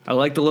I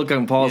like the look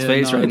on Paul's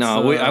face right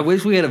now. I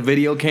wish we had a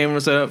video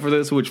camera set up for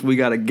this, which we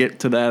got to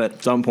get to that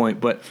at some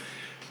point. But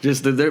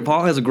just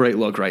Paul has a great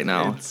look right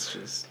now. It's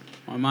just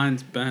my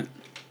mind's bent.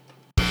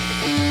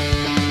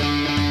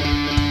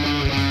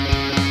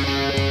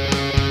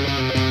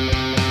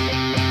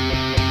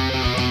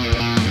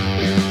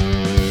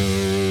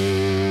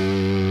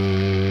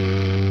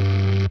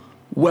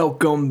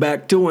 Welcome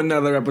back to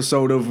another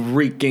episode of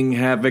Wreaking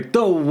Havoc,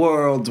 the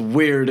world's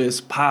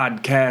weirdest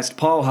podcast.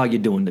 Paul, how you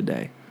doing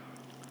today?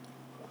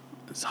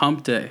 It's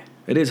hump day.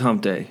 It is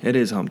hump day.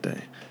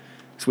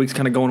 This week's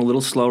kind of going a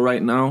little slow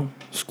right now.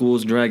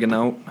 School's dragging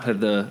out. I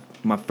had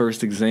my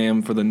first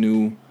exam for the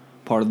new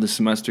part of the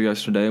semester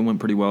yesterday. It went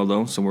pretty well,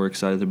 though, so we're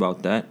excited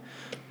about that.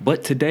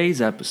 But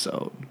today's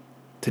episode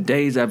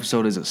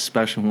is a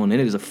special one. It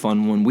is a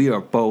fun one. We are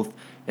both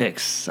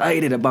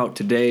excited about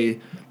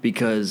today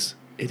because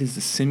it is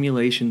the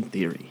simulation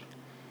theory.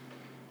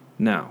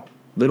 Now,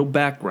 little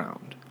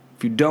background.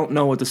 If you don't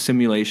know what the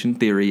simulation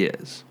theory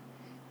is,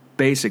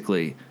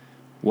 basically,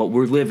 what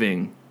we're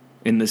living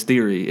in this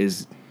theory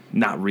is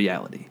not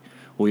reality.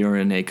 We are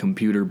in a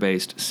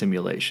computer-based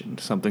simulation,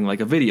 something like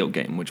a video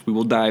game, which we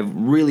will dive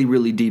really,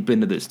 really deep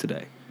into this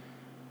today.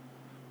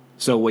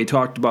 So we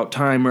talked about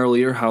time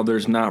earlier, how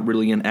there's not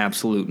really an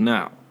absolute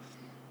now.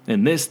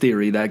 In this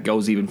theory, that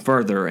goes even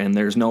further, and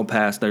there's no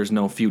past, there's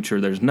no future,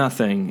 there's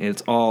nothing.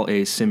 It's all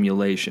a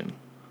simulation.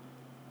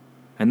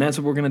 And that's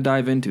what we're going to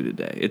dive into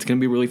today. It's going to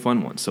be a really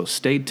fun one. So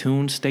stay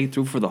tuned, stay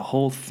through for the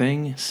whole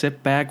thing.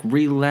 Sit back,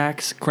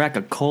 relax, crack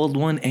a cold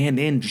one, and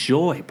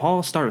enjoy.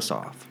 Paul, start us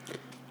off.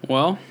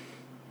 Well,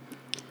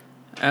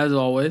 as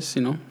always,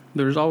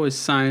 there's always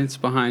science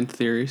behind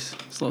theories,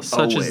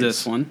 such as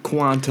this one.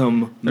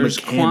 There's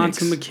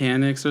quantum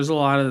mechanics. There's a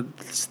lot of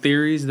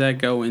theories that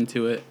go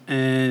into it.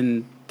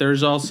 And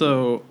there's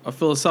also a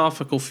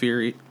philosophical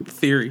theory.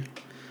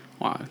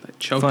 Wow, I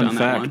choked on that one.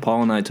 Fun fact,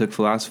 Paul and I took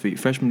philosophy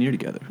freshman year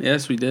together.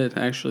 Yes, we did,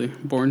 actually.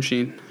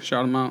 Bornstein,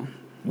 shout him out.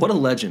 What a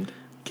legend.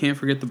 Can't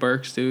forget the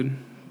Burks, dude.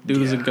 Dude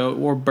was a goat.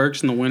 Wore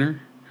Burks in the winter.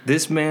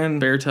 This man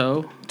bare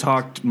toe.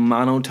 Talked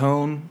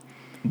monotone,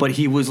 but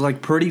he was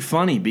pretty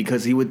funny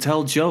because he would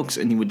tell jokes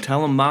and he would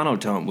tell them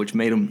monotone, which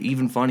made him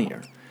even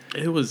funnier.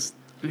 He was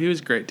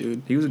great,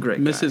 dude. He was a great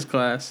guy. Miss his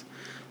class.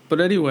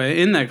 But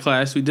anyway, in that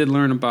class, we did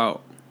learn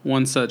about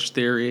one such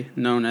theory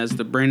known as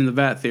the brain in the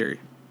vat theory.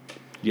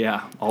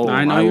 Yeah. Oh, now,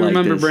 I know you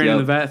remember brain in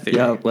the vat theory.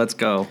 Yeah, let's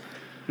go.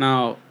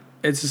 Now,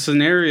 it's a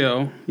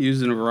scenario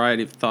used in a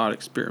variety of thought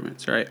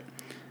experiments, right?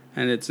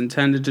 And it's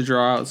intended to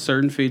draw out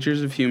certain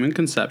features of human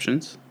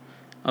conceptions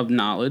of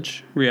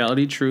knowledge,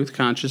 reality, truth,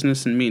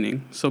 consciousness, and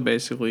meaning. So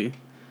basically,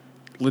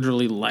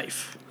 literally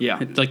life. Yeah.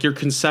 It's your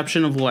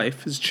conception of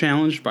life is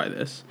challenged by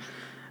this.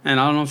 And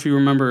I don't know if you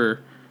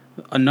remember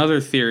another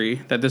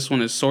theory that this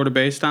one is sort of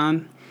based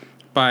on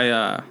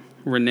by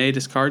Rene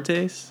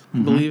Descartes, I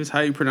believe is how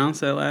you pronounce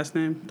that last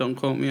name. Don't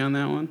quote me on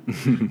that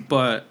one.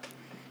 But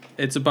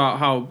it's about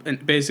how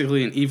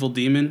basically an evil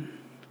demon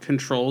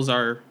controls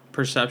our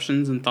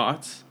perceptions and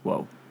thoughts.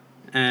 Whoa.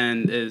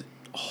 And its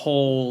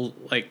whole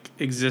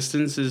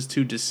existence is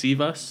to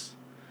deceive us.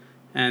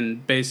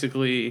 And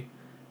basically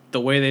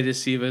the way they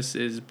deceive us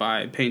is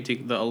by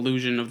painting the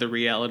illusion of the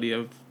reality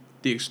of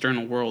the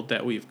external world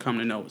that we've come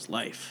to know as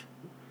life.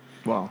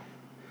 Wow.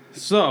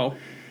 So,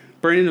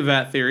 brain in the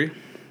vat theory,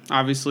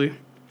 obviously,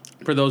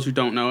 for those who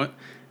don't know it,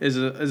 is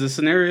a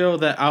scenario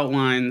that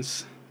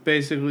outlines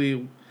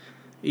basically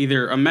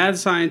either a mad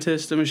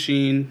scientist, a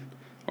machine,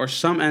 or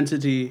some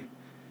entity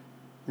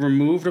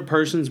removed a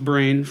person's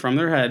brain from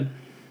their head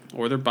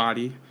or their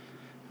body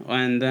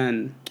and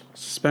then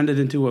suspended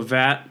into a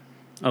vat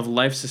of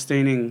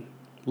life-sustaining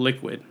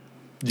liquid.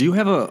 Do you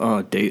have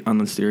a date on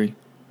this theory?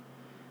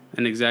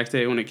 An exact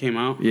date when it came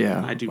out?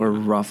 Yeah, I do. Or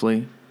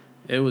roughly?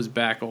 It was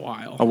back a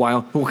while.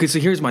 Well, okay, so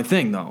here's my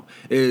thing, though,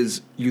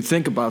 is you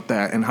think about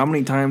that, and how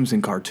many times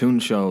in cartoon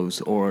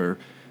shows or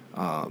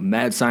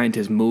mad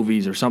scientist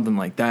movies or something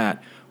like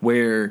that,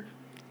 where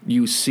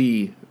you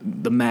see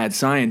the mad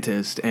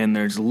scientist and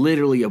there's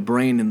literally a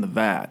brain in the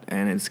vat,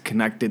 and it's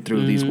connected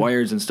through these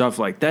wires and stuff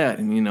like that,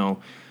 and,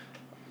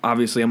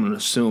 obviously I'm going to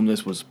assume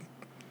this was,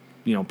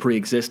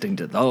 pre-existing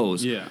to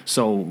those. Yeah.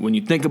 So when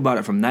you think about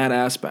it from that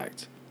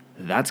aspect,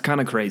 that's kind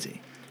of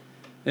crazy.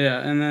 Yeah,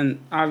 and then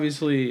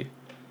obviously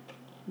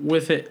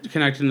with it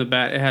connected in the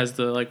bat, it has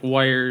the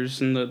wires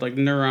and the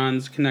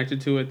neurons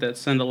connected to it that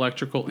send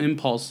electrical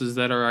impulses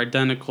that are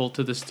identical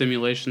to the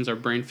stimulations our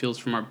brain feels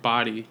from our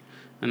body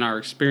and our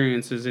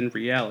experiences in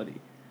reality.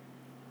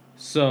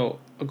 So,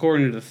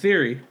 according to the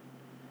theory,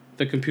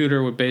 the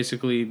computer would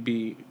basically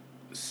be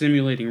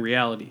simulating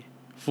reality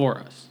for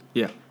us.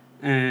 Yeah.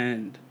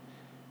 And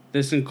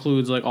this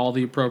includes all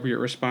the appropriate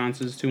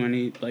responses to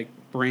any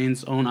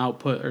brain's own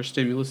output or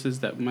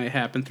stimuluses that might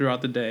happen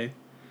throughout the day.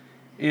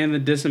 And the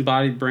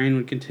disembodied brain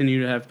would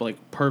continue to have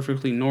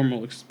perfectly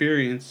normal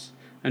experience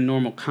and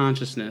normal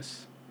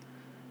consciousness,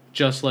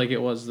 just like it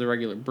was the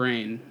regular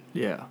brain.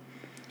 Yeah.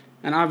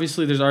 And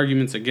obviously there's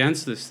arguments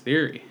against this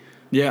theory.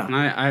 Yeah. And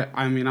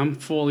I mean, I'm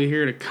fully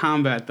here to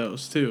combat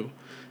those too.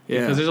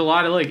 Yeah. Because there's a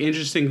lot of like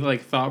interesting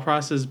like thought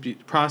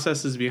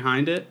processes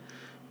behind it,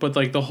 but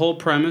like the whole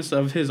premise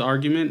of his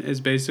argument is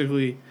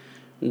basically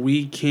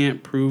we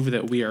can't prove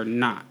that we are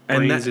not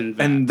brains and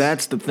vats. And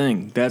that's the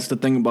thing. That's the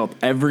thing about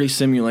every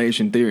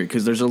simulation theory,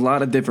 because there's a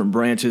lot of different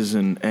branches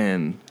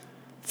and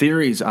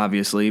theories,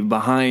 obviously,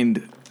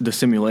 behind the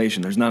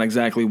simulation. There's not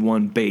exactly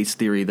one base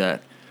theory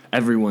that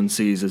everyone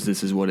sees as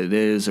this is what it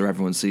is, or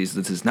everyone sees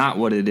this is not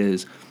what it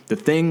is. The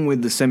thing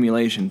with the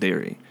simulation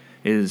theory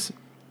is,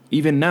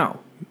 even now,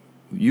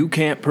 you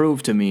can't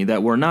prove to me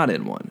that we're not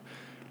in one.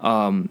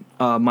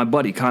 My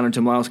buddy Connor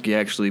Tomlowski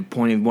actually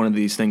pointed one of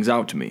these things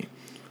out to me.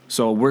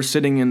 So we're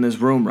sitting in this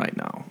room right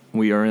now.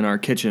 We are in our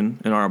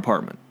kitchen in our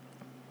apartment.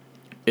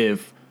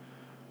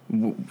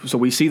 So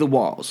we see the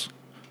walls.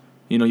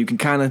 You know, you can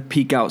kind of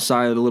peek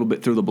outside a little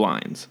bit through the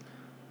blinds.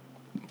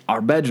 Our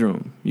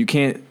bedroom,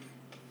 the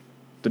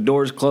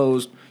door's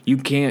closed. You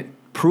can't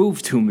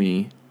prove to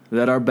me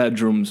that our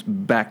bedroom's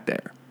back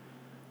there.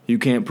 You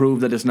can't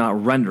prove that it's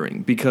not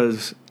rendering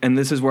because, and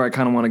this is where I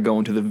kind of want to go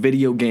into the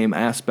video game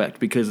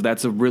aspect, because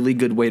that's a really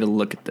good way to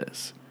look at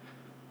this.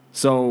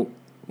 So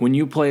when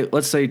you play,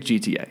 let's say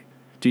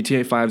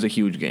GTA 5 is a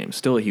huge game,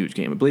 still a huge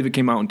game. I believe it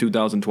came out in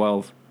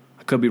 2012.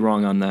 I could be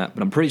wrong on that,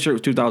 but I'm pretty sure it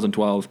was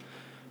 2012.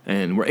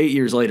 And we're 8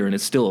 years later, and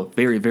it's still a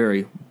very,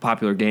 very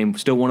popular game,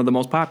 still one of the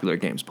most popular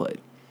games played.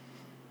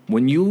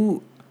 When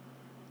you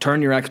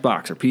turn your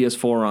Xbox or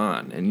PS4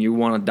 on and you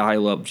want to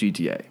dial up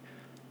GTA,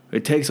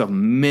 it takes a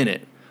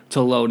minute to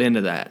load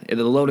into that.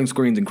 The loading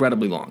screen's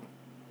incredibly long.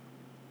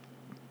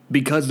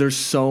 Because there's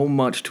so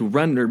much to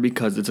render,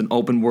 because it's an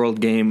open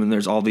world game and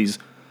there's all these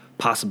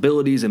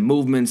possibilities and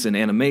movements and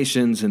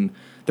animations, and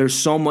there's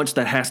so much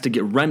that has to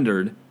get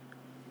rendered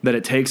that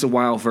it takes a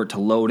while for it to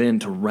load in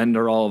to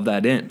render all of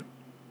that in.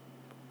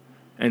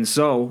 And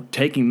so,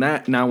 taking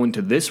that now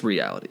into this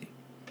reality,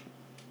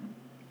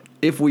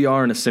 if we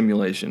are in a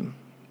simulation,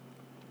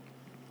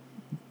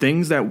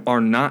 things that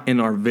are not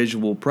in our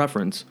visual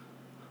preference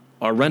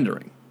are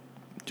rendering.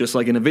 Just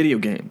like in a video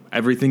game,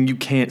 everything you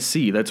can't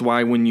see. That's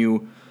why when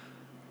you,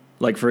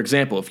 like for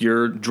example, if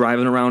you're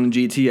driving around in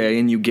GTA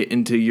and you get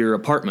into your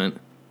apartment,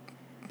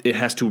 it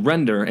has to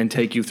render and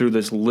take you through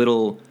this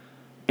little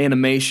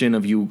animation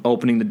of you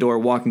opening the door,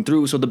 walking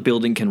through, so the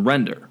building can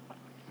render.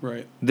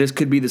 Right. This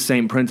could be the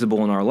same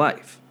principle in our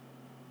life.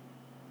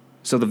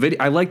 So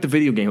I like the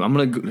video game. I'm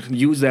going to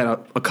use that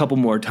a couple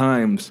more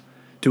times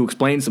to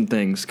explain some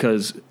things,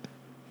 because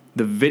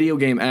the video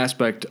game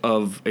aspect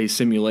of a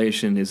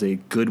simulation is a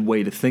good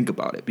way to think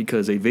about it,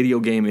 because a video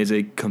game is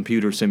a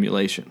computer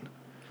simulation,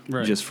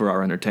 right, just for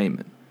our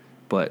entertainment.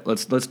 But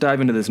let's dive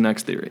into this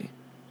next theory.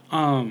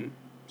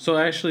 So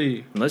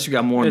actually, unless you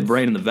got more in the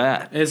brain in the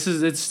vat,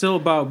 it's still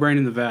about brain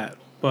in the vat.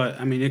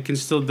 But I mean, it can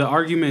still, the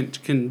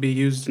argument can be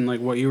used in like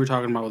what you were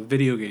talking about with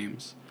video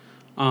games.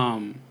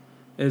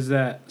 Is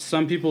that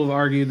some people have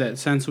argued that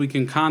since we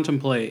can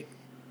contemplate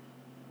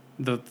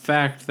the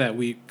fact that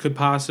we could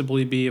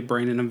possibly be a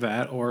brain in a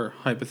vat or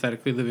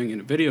hypothetically living in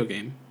a video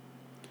game,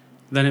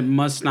 then it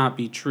must not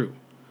be true.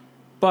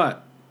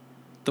 But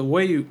the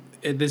way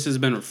this has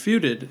been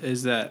refuted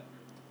is that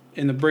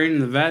in the brain in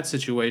the vat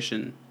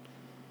situation,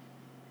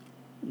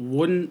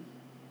 wouldn't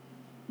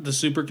the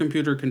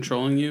supercomputer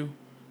controlling you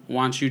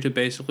want you to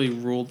basically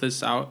rule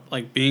this out,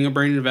 like being a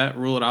brain in a vat,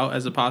 rule it out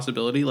as a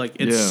possibility? Like,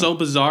 it's so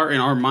bizarre in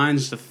our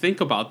minds to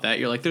think about that.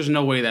 You're like, there's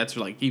no way that's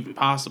like even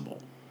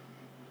possible.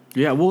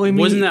 Yeah, well, I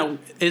mean, isn't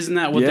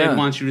that what they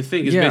want you to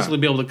think? Is basically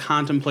be able to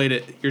contemplate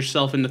it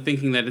yourself into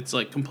thinking that it's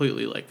like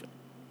completely like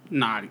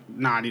not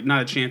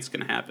a chance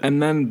gonna happen.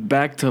 And then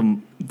back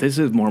to, this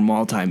is more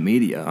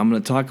multimedia. I'm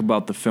going to talk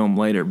about the film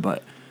later,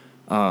 but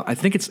I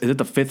think is it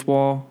The Fifth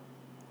Wall,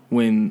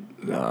 when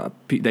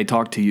they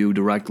talk to you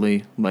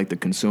directly, like the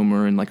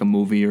consumer, in like a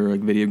movie or a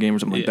video game or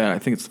something like that. I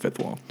think it's The Fifth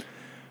Wall.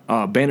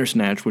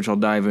 Bandersnatch, which I'll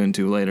dive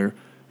into later,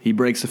 he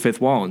breaks the fifth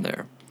wall in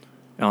there.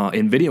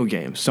 In video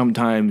games,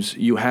 sometimes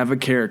you have a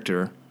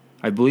character,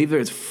 I believe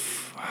I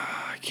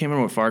can't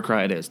remember what Far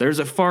Cry it is. There's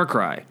a Far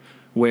Cry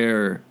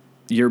where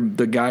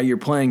the guy you're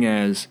playing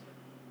as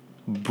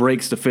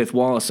breaks the fifth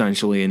wall,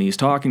 essentially, and he's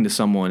talking to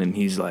someone, and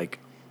he's like,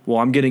 well,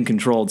 I'm getting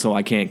controlled, so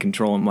I can't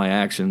control my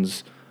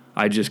actions.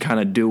 I just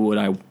kind of do what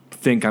I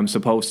think I'm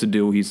supposed to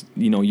do.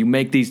 You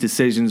make these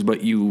decisions,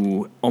 but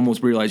you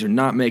almost realize you're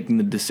not making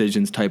the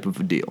decisions type of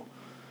a deal.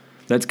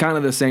 That's kind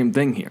of the same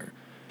thing here.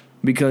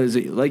 Because,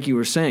 like you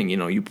were saying,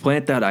 you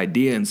plant that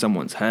idea in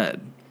someone's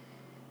head.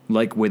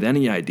 Like with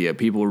any idea,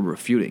 people are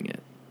refuting it.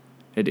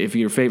 If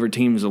your favorite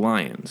team is the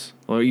Lions,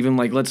 or even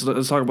like, let's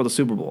talk about the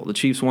Super Bowl. The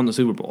Chiefs won the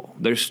Super Bowl.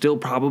 There's still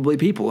probably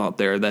people out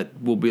there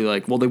that will be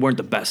like, well, they weren't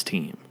the best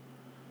team.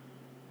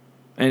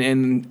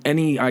 And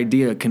any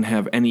idea can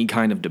have any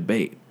kind of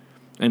debate.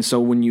 And so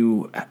when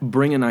you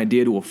bring an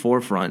idea to a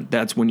forefront,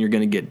 that's when you're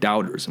going to get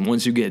doubters. And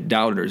once you get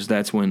doubters,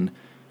 that's when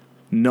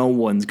no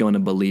one's going to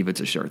believe it's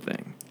a sure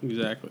thing.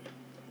 Exactly.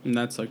 And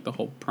that's like the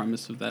whole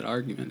premise of that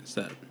argument, is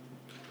that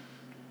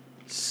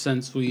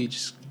since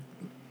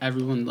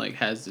everyone like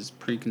has this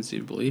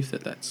preconceived belief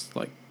that that's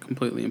like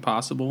completely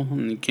impossible,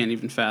 and you can't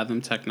even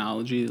fathom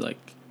technology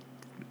like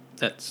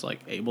that's like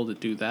able to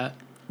do that,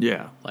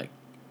 Yeah. like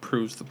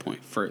proves the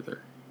point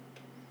further.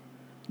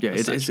 Yeah,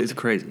 it's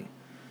crazy.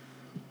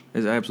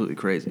 It's absolutely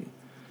crazy.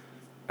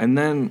 And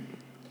then,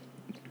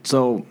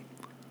 so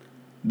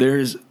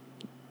there's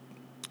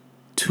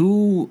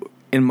two,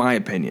 in my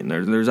opinion,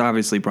 there's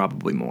obviously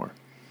probably more,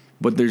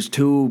 but there's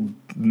two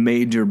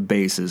major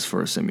bases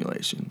for a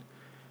simulation.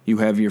 You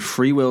have your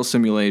free will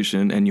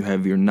simulation and you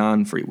have your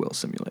non-free will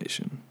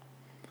simulation.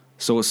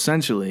 So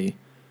essentially,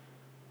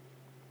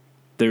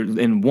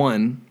 in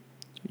one,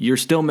 you're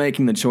still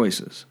making the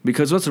choices.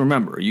 Because let's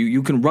remember,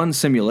 you can run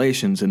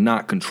simulations and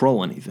not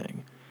control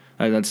anything.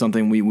 That's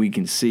something we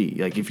can see.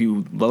 Like if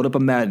you load up a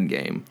Madden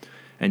game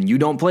and you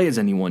don't play as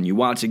anyone, you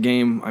watch a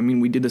game. I mean,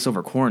 we did this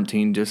over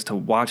quarantine just to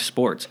watch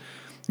sports.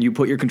 You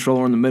put your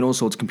controller in the middle,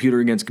 so it's computer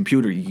against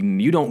computer.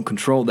 You don't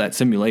control that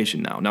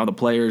simulation now. Now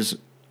the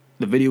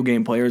video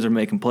game players are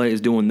making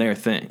plays, doing their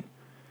thing.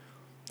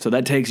 So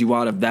that takes you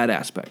out of that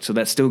aspect. So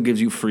that still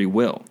gives you free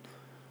will.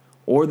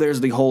 Or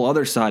there's the whole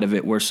other side of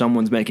it where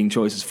someone's making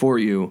choices for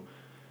you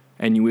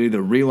and you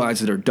either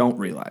realize it or don't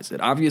realize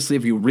it. Obviously,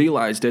 if you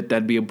realized it,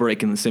 that'd be a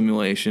break in the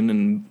simulation,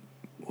 and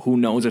who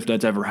knows if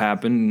that's ever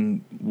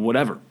happened,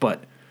 whatever.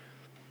 But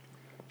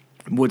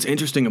what's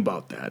interesting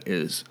about that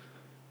is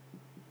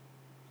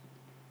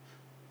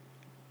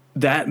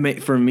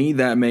for me,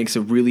 that makes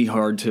it really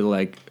hard to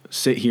like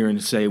sit here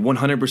and say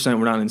 100%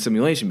 we're not in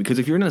simulation. Because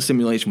if you're in a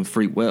simulation with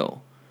free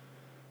will,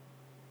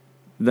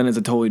 then it's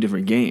a totally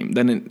different game.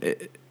 Then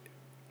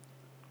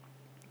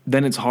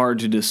it's hard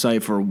to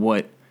decipher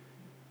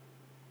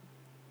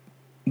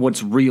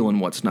what's real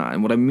and what's not.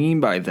 And what I mean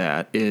by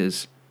that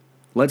is,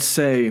 let's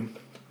say,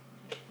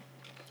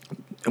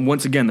 and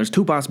once again, there's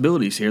two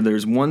possibilities here.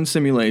 There's one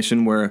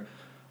simulation where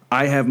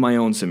I have my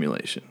own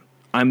simulation.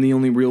 I'm the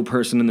only real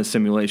person in the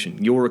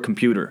simulation. You're a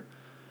computer.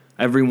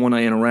 Everyone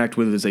I interact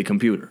with is a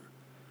computer.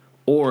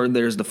 Or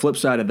there's the flip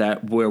side of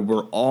that where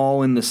we're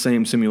all in the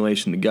same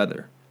simulation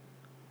together.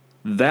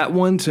 That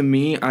one, to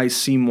me, I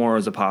see more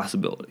as a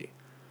possibility.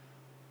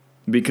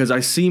 Because I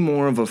see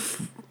more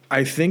of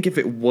I think if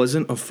it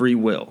wasn't a free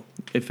will,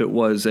 if it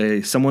was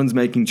someone's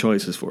making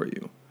choices for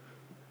you,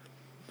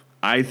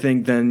 I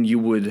think then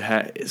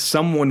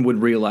someone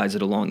would realize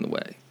it along the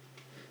way.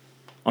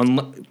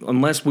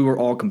 Unless we were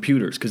all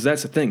computers. Because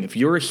that's the thing. If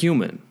you're a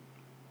human,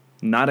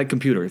 not a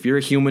computer, if you're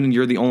a human and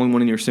you're the only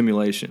one in your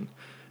simulation,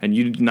 and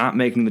you're not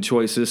making the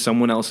choices,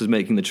 someone else is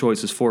making the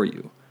choices for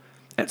you,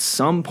 at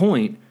some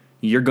point,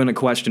 you're going to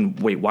question,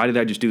 wait, why did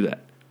I just do that?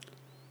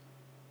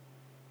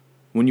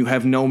 When you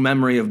have no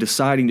memory of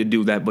deciding to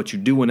do that, but you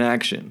do an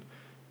action,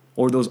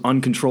 or those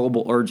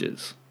uncontrollable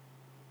urges,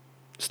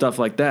 stuff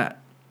like that.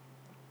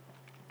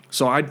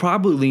 So I'd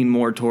probably lean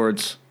more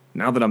towards,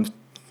 now that I'm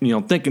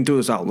thinking through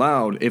this out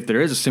loud, if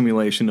there is a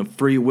simulation, a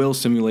free will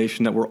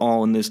simulation, that we're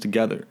all in this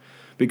together.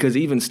 Because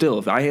even still,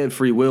 if I had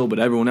free will but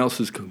everyone else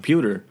is a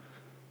computer,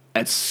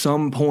 at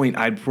some point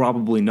I'd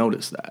probably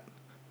notice that.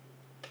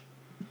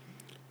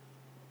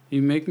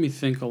 You make me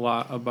think a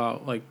lot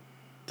about like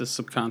the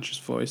subconscious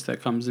voice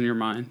that comes in your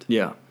mind.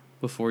 Yeah.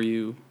 Before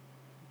you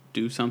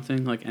do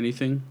something, like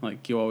anything,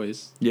 like you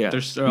always. Yeah.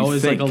 There's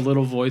always like a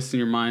little voice in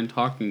your mind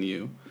talking to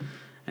you,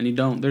 and you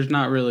don't. There's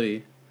not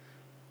really.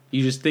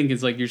 You just think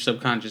it's like your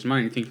subconscious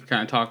mind. You think you're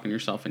kind of talking to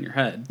yourself in your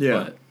head.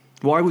 Yeah. But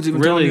well, I was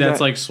even really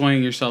that's like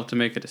swaying yourself to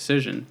make a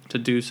decision to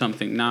do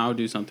something now,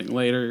 do something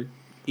later.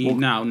 Eat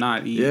now,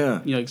 not eat. Yeah.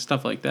 Like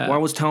stuff like that. Well,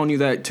 I was telling you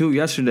that too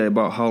yesterday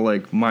about how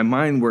like my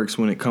mind works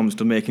when it comes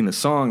to making a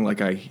song.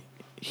 Like I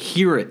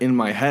hear it in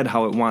my head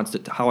how I want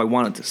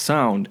it to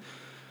sound,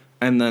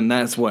 and then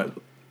that's what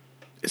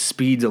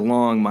speeds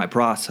along my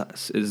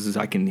process. Is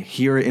I can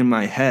hear it in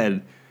my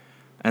head,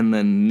 and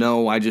then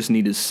know I just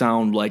need to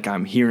sound like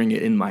I'm hearing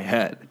it in my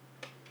head.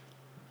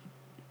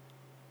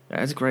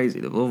 That's crazy,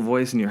 the little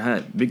voice in your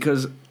head.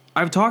 Because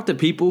I've talked to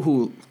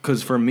people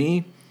because for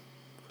me,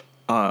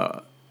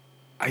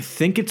 I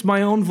think it's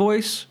my own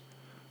voice,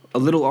 a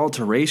little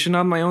alteration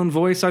on my own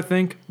voice, I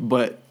think.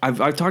 But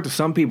I've talked to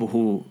some people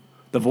who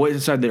the voice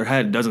inside their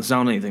head doesn't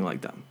sound anything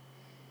like them.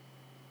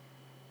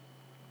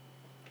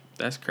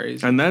 That's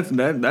crazy. And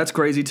that's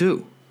crazy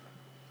too.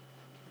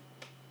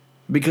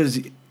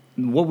 Because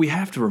what we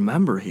have to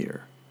remember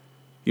here,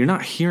 you're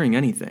not hearing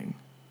anything.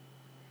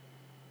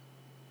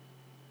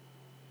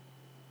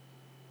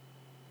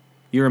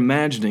 You're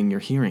imagining you're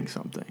hearing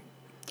something.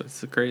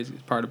 That's the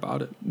craziest part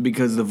about it.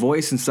 Because the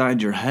voice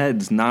inside your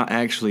head's not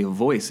actually a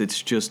voice,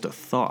 it's just a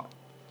thought.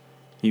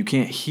 You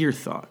can't hear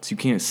thoughts. You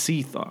can't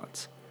see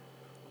thoughts.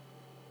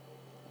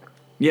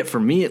 Yet for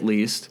me at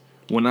least,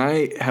 when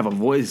I have a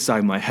voice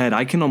inside my head,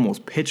 I can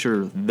almost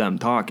picture them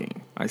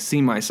talking. I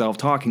see myself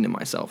talking to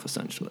myself,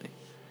 essentially.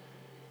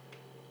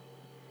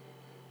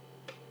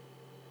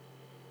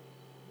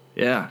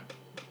 Yeah.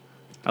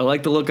 I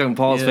like the look on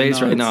Paul's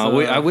face right now.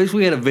 I wish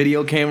we had a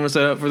video camera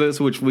set up for this,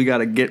 which we got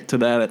to get to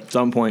that at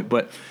some point.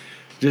 But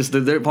just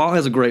Paul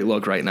has a great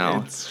look right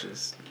now. It's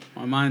just,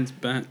 my mind's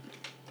bent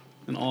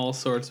in all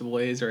sorts of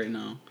ways right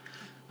now.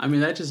 I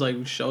mean, that just,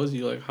 like, shows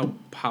you, like, how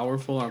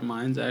powerful our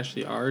minds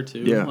actually are,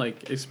 too. Yeah.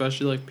 Like,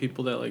 especially, like,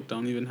 people that, like,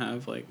 don't even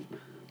have, like,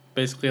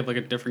 basically have, like,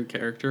 a different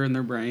character in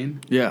their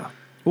brain. Yeah.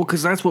 Well,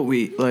 because that's what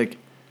we, like,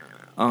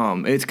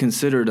 it's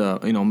considered a,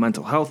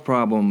 mental health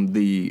problem,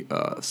 the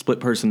split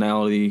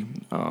personality,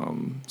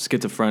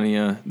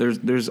 schizophrenia.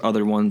 There's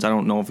other ones. I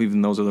don't know if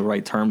even those are the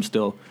right terms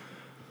still.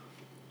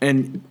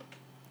 And,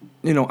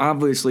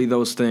 obviously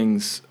those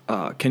things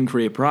can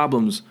create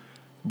problems.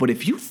 But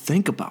if you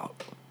think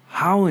about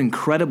how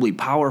incredibly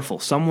powerful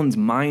someone's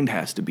mind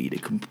has to be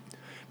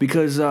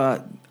because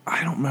I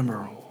don't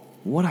remember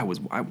what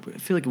I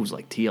feel like it was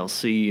like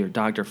TLC or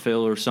Dr.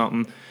 Phil or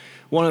something.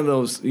 One of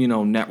those,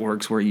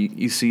 networks where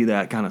you see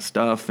that kind of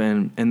stuff.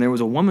 And there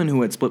was a woman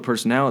who had split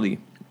personality,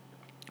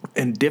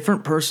 and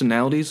different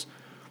personalities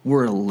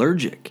were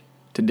allergic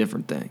to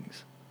different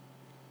things.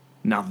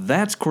 Now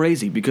that's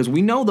crazy because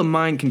we know the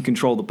mind can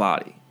control the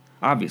body.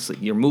 Obviously,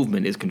 your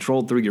movement is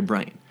controlled through your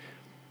brain.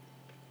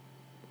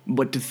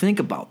 But to think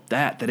about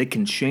that it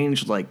can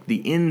change like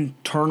the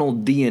internal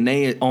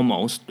DNA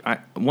almost.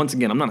 Once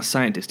again, I'm not a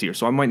scientist here,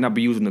 so I might not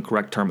be using the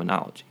correct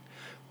terminology.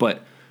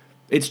 But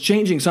it's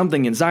changing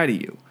something inside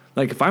of you.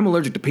 Like if I'm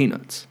allergic to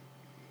peanuts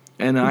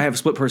and I have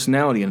split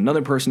personality and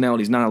another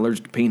personality is not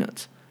allergic to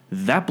peanuts,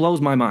 that blows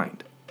my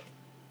mind.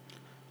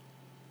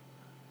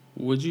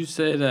 Would you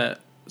say that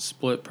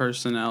split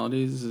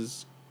personalities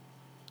is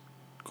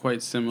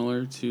quite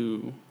similar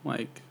to,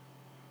 like,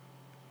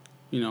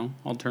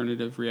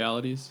 alternative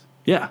realities?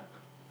 Yeah.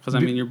 Because, I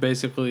mean, you're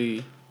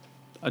basically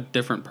a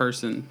different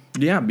person.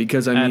 Yeah,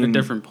 because at a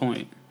different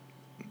point.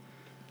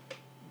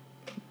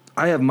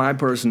 I have my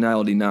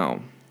personality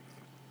now,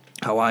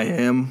 how I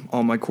am,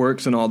 all my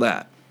quirks and all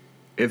that.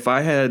 If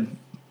I had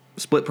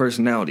split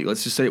personality,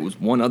 let's just say it was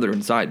one other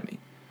inside me,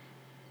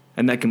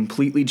 and that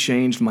completely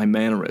changed my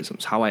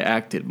mannerisms, how I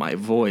acted, my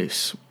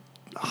voice,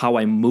 how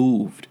I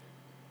moved,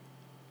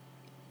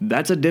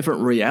 that's a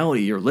different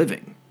reality you're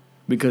living.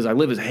 Because I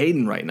live as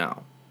Hayden right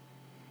now.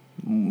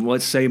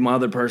 Let's say my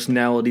other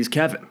personality is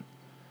Kevin.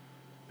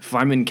 If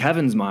I'm in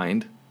Kevin's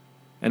mind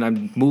and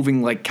I'm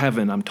moving like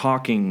Kevin, I'm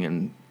talking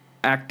and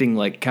acting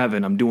like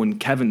Kevin, I'm doing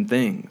Kevin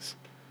things,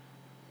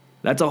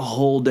 that's a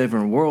whole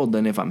different world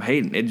than if I'm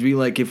Hayden. It'd be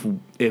like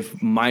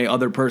if my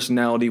other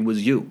personality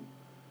was you.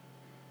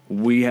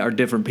 We are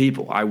different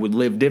people. I would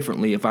live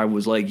differently if I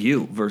was like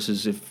you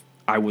versus if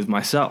I was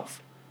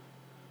myself.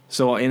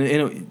 So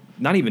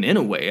not even in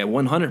a way, at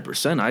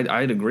 100%,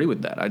 I'd agree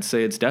with that. I'd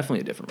say it's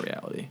definitely a different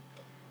reality.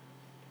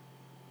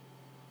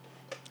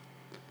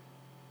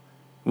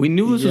 We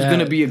knew this was going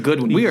to be a good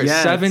one. We are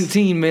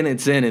 17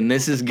 minutes in, and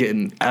this is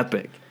getting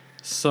epic.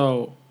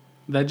 So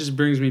that just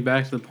brings me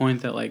back to the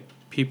point that, like,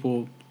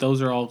 people,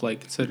 those are all,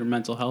 like, considered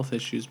mental health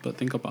issues, but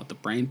think about the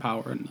brain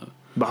power and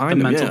the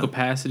mental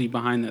capacity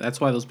behind that.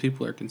 That's why those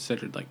people are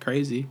considered, like,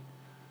 crazy.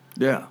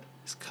 Yeah.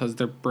 It's because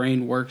their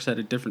brain works at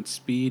a different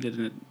speed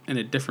and in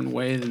a different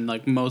way than,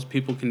 like, most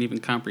people can even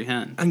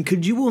comprehend. And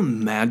could you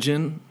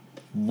imagine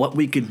what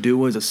we could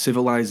do as a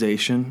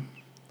civilization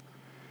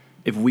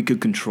if we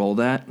could control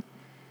that?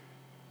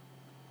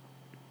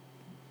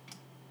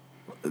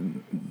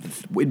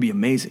 It'd be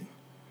amazing.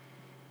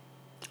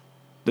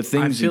 The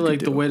things I feel like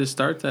the way to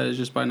start that is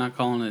just by not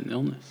calling it an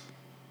illness.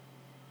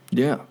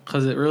 Yeah,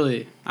 because it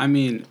really, I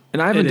mean,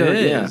 and I haven't done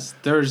it. Yeah,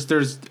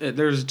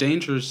 there's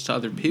dangers to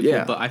other people,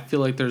 yeah. But I feel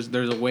like there's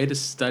a way to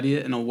study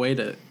it and a way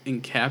to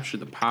encapture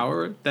the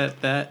power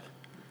that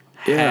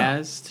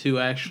has to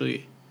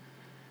actually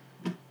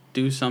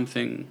do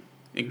something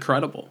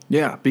incredible.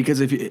 Yeah,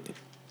 because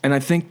and I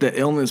think the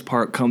illness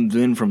part comes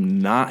in from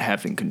not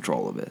having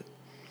control of it.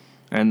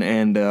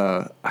 And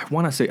I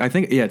want to say, I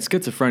think, it's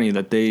schizophrenia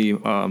that they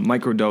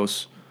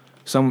microdose.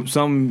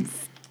 Some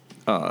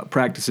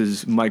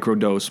practices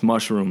microdose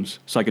mushrooms,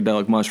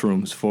 psychedelic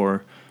mushrooms,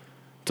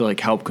 to like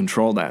help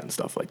control that and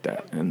stuff like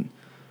that. And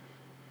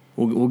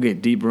we'll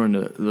get deeper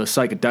into the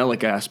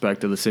psychedelic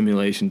aspect of the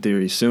simulation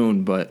theory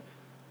soon. But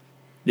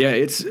yeah,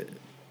 it's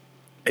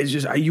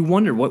just, you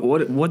wonder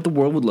what the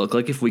world would look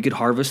like if we could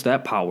harvest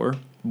that power.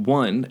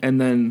 One,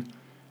 and then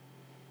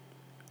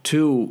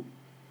two,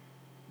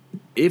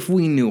 if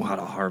we knew how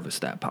to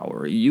harvest that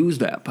power, use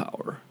that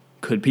power,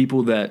 could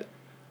people that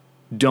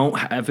don't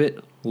have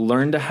it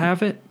learn to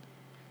have it,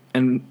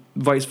 and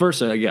vice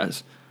versa? I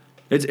guess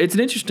it's an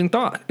interesting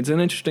thought.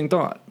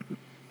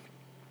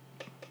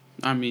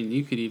 I mean,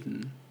 you could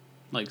even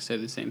like say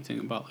the same thing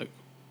about like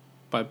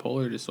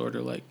bipolar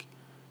disorder, like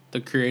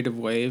the creative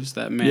waves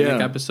that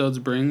manic episodes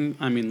bring.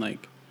 I mean,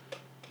 like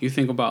you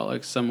think about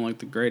like some like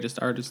the greatest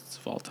artists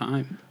of all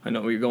time. I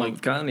know where you're going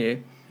with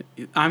Kanye.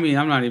 I mean,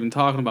 I'm not even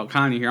talking about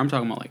Kanye here. I'm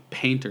talking about like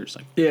painters,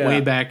 like way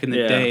back in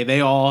the day.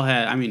 They all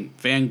had. I mean,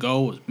 Van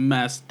Gogh was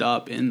messed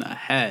up in the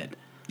head.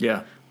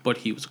 Yeah, but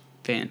he was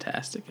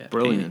fantastic at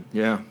painting.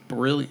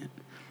 Brilliant.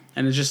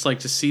 And it's just like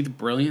to see the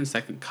brilliance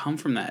that can come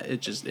from that.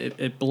 It just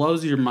it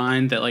blows your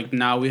mind that like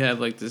now we have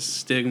like this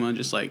stigma,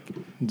 just like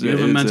you have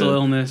a mental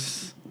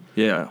illness.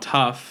 Yeah,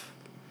 tough.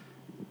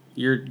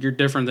 You're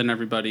different than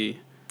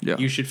everybody. Yeah,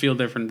 you should feel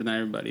different than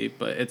everybody,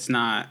 but it's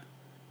not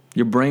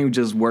Your brain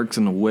just works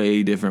in a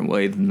way different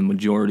way than the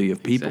majority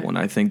of people, and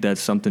I think that's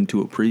something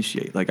to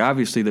appreciate. Like,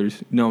 obviously,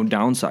 there's no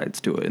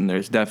downsides to it, and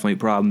there's definitely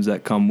problems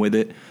that come with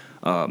it,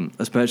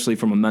 especially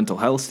from a mental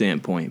health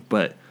standpoint.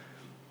 But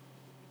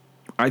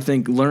I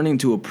think learning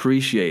to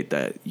appreciate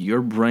that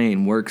your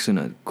brain works in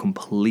a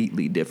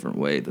completely different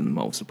way than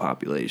most of the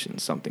population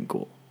is something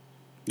cool.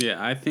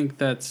 Yeah, I feel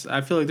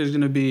like there's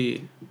going to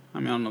be,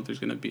 I don't know if there's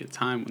going to be a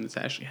time when this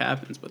actually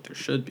happens, but there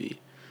should be,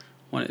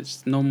 when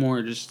it's no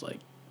more just like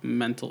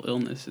mental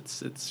illness.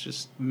 It's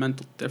just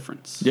mental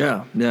difference.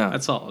 Yeah.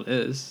 That's all it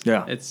is.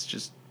 Yeah. It's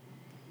just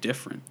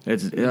different.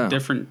 It's a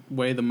different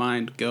way the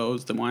mind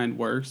goes, the mind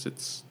works.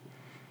 It's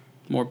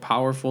more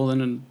powerful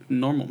than a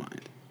normal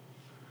mind.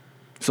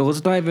 So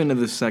let's dive into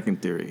the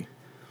second theory.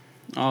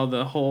 Oh,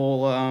 the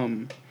whole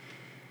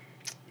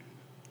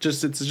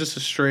it's just a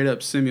straight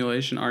up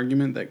simulation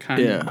argument that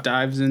kind of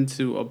dives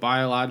into a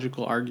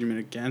biological argument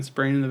against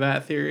brain in the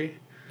vat theory.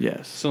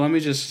 Yes. So let me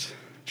just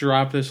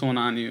drop this one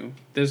on you.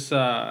 This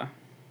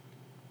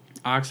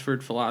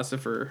Oxford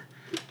philosopher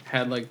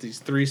had like these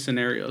 3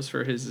 scenarios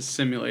for his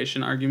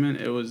simulation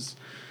argument. It was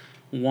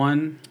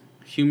 1,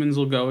 humans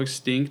will go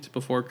extinct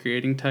before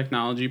creating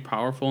technology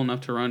powerful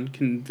enough to run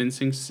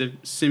convincing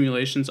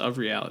simulations of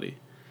reality.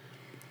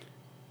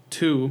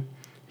 2,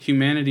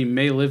 humanity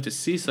may live to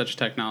see such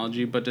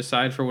technology but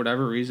decide for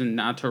whatever reason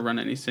not to run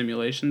any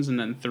simulations. And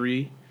then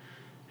 3,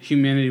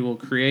 humanity will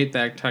create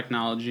that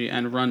technology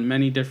and run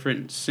many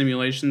different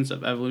simulations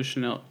of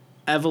evolutional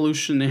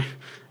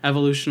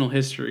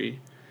history,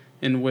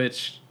 in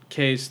which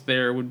case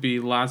there would be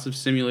lots of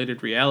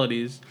simulated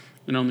realities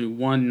and only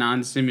one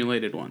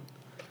non-simulated one.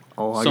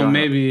 So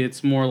maybe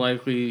it's more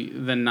likely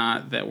than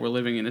not that we're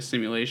living in a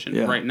simulation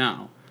right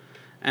now.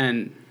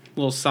 And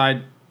little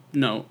side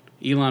note,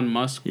 Elon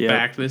Musk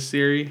backed this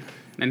theory,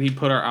 and he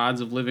put our odds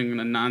of living in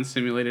a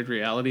non-simulated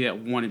reality at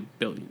 1 in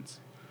billions.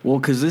 Well,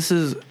 because this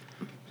is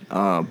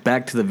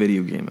back to the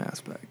video game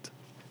aspect.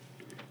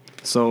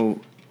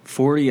 So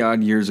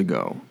 40-odd years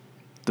ago,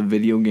 the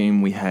video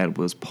game we had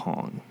was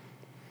Pong.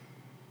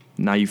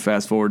 Now you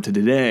fast forward to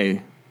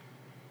today,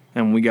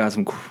 and we got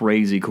some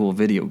crazy cool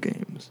video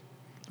games.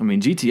 I mean,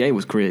 GTA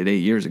was created 8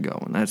 years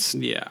ago, and that's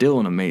still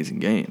an amazing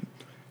game.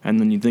 And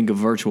then you think of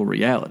virtual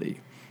reality.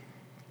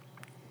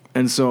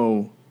 And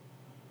so,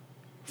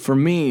 for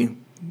me,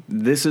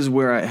 this is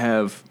where I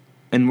have,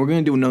 and we're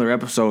going to do another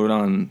episode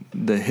on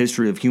the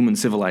history of human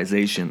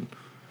civilization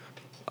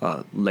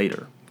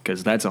later,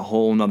 because that's a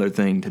whole nother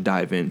thing to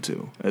dive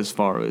into as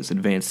far as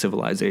advanced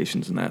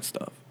civilizations and that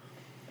stuff.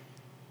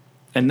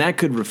 And that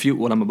could refute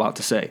what I'm about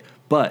to say.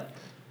 But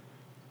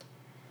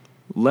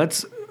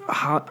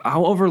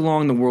however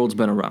long the world's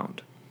been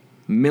around,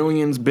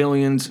 millions,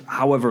 billions,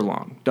 however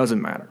long,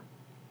 doesn't matter.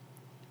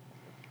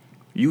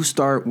 You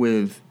start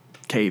with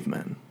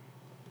cavemen,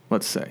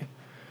 let's say,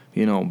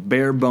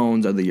 bare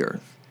bones of the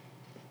earth.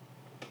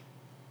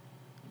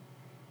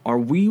 Are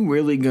we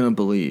really going to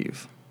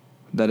believe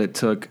that it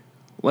took,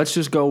 let's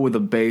just go with a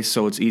base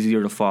so it's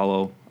easier to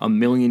follow, 1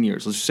 million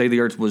years. Let's say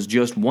the earth was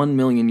just 1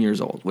 million years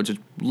old, which is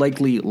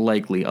likely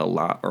a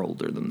lot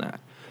older than that.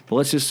 But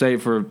let's just say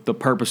for the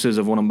purposes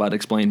of what I'm about to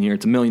explain here,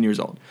 it's 1 million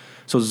years old.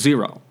 So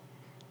 0,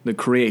 the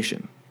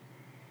creation.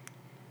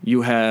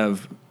 You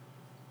have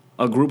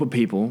a group of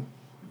people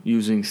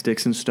using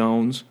sticks and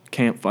stones,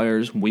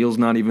 campfires, wheels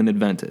not even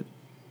invented.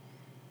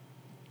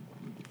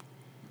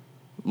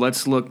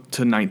 Let's look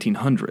to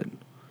 1900.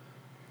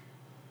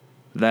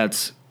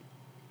 That's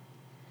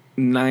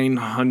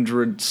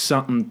 900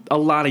 something, a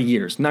lot of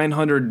years.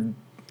 900,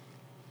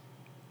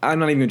 I'm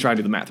not even going to try to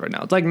do the math right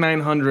now. It's like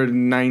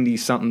 990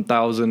 something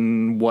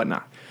thousand,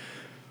 whatnot.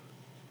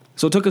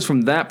 So it took us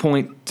from that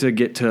point to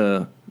get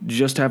to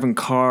just having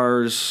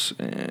cars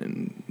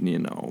and,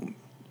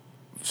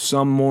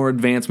 some more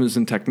advancements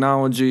in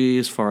technology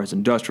as far as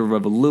industrial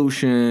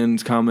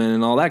revolutions coming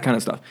and all that kind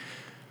of stuff.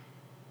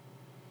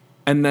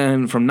 And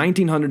then from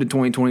 1900 to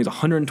 2020 is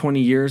 120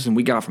 years, and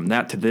we got from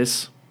that to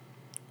this.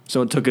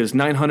 So it took us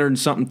 900 and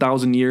something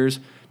thousand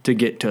years to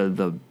get to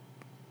the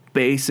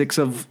basics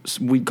of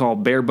we call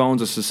bare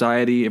bones of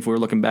society if we're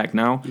looking back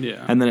now.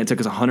 Yeah. And then it took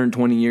us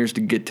 120 years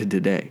to get to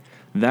today.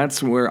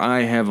 That's where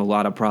I have a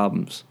lot of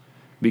problems,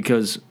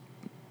 because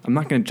I'm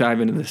not going to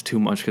dive into this too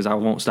much because I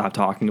won't stop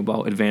talking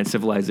about advanced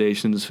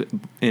civilizations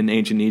in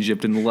ancient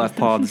Egypt and the left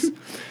paw,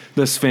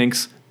 the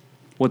Sphinx.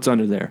 What's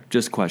under there?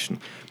 Just a question.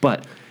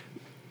 But,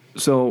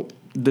 so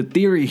the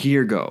theory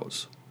here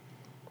goes,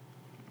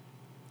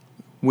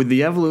 with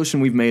the evolution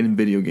we've made in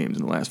video games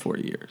in the last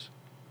 40 years,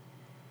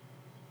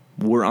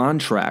 we're on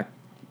track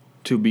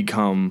to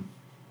become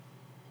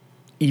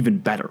even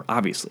better,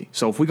 obviously.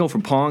 So if we go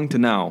from Pong to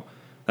now,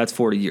 that's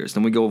 40 years.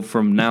 Then we go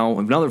from now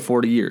another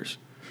 40 years.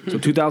 So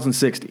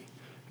 2060.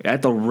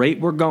 At the rate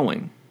we're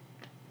going,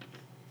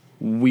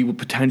 we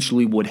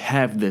potentially would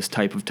have this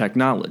type of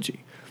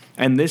technology.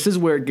 And this is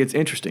where it gets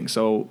interesting.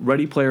 So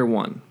Ready Player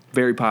One,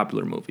 very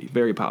popular movie,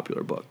 very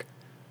popular book.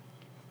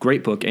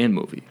 Great book and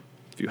movie.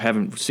 If you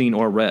haven't seen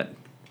or read,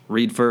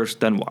 read first,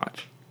 then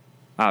watch,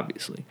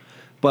 obviously.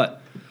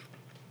 But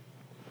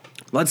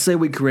let's say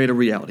we create a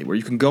reality where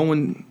you can go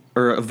in,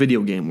 or a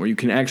video game where you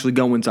can actually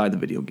go inside the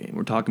video game.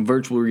 We're talking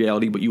virtual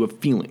reality, but you have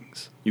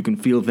feelings. You can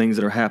feel things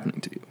that are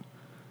happening to you.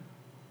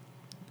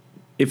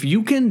 If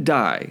you can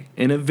die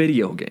in a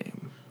video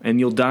game and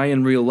you'll die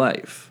in real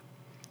life,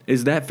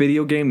 is that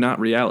video game not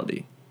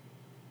reality?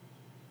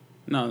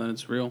 No, then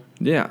it's real.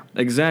 Yeah,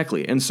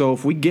 exactly. And so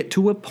if we get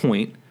to a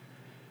point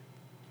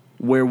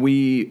where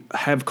we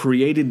have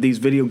created these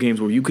video games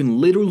where you can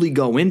literally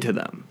go into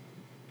them,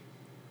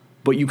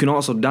 but you can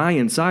also die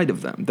inside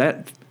of them,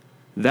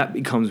 that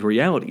becomes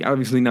reality.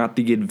 Obviously not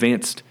the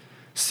advanced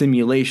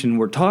simulation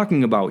we're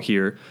talking about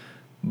here,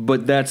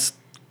 but that's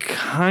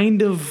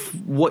kind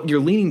of what you're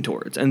leaning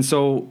towards. And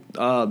so,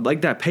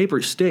 like that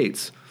paper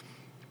states,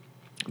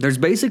 there's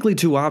basically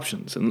two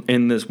options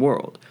in this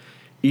world.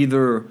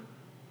 Either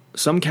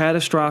some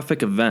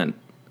catastrophic event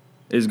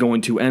is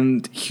going to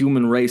end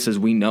human race as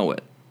we know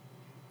it,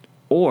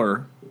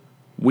 or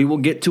we will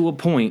get to a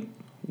point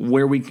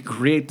where we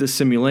create this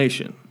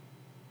simulation.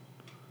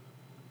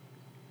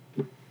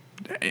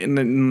 And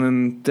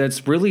then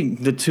that's really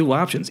the two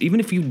options. Even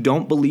if you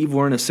don't believe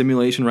we're in a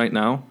simulation right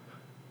now,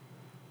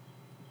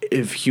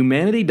 if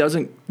humanity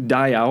doesn't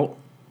die out,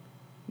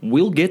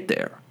 we'll get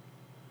there.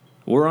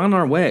 We're on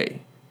our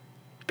way.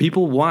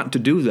 People want to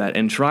do that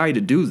and try to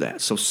do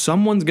that. So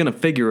someone's going to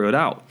figure it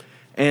out.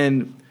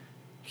 And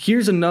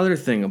here's another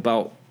thing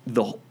about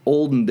the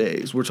olden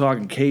days. We're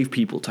talking cave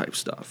people type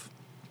stuff.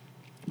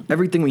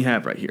 Everything we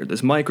have right here,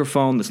 this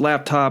microphone, this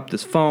laptop,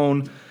 this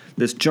phone,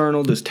 this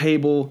journal, this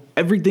table,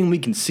 everything we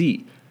can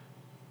see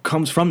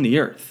comes from the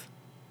earth.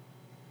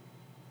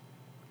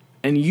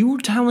 And you're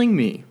telling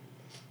me,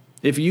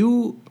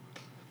 I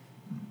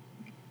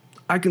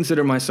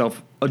consider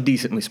myself a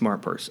decently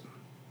smart person.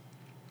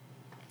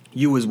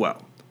 You as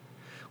well.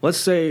 Let's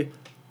say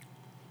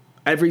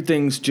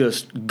everything's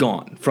just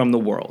gone from the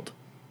world.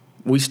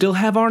 We still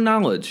have our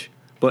knowledge,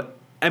 but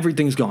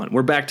everything's gone.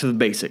 We're back to the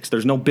basics.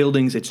 There's no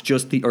buildings. It's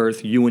just the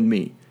earth, you and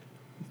me.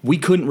 We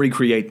couldn't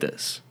recreate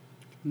this.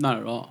 Not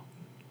at all.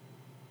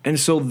 And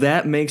so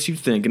that makes you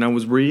think, and I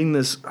was reading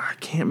this, I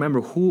can't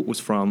remember who it was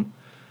from.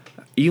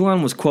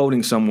 Elon was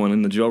quoting someone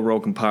in the Joe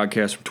Rogan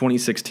podcast from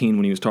 2016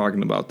 when he was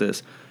talking about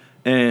this.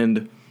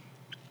 And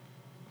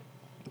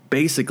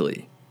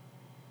basically,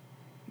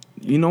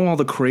 you know all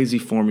the crazy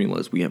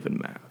formulas we have in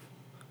math?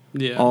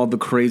 Yeah. All the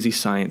crazy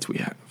science we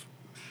have.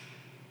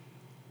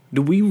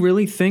 Do we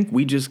really think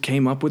we just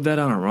came up with that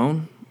on our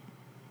own?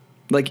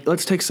 Like,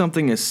 let's take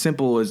something as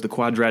simple as the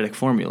quadratic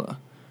formula.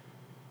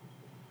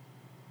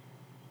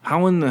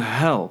 How in the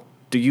hell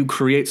do you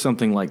create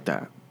something like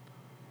that?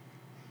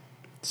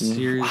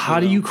 Seriously, How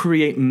do you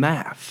create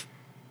math?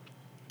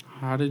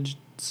 How did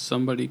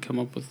somebody come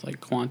up with, like,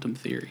 quantum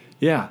theory?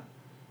 Yeah.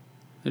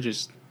 It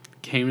just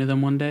came to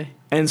them one day?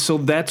 And so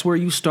that's where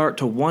you start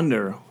to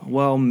wonder,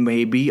 well,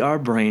 maybe our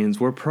brains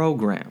were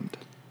programmed.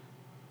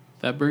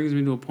 That brings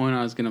me to a point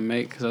I was going to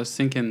make, because I was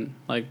thinking,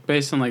 like,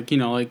 based on, like, you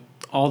know, like,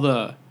 all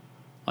the,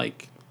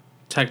 like,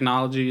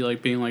 technology,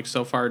 like, being, like,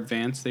 so far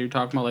advanced that you're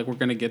talking about, like, we're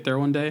going to get there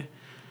one day.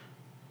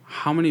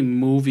 How many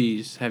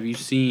movies have you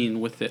seen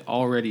with it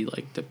already,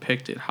 like,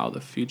 depicted how the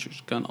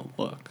future's going to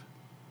look?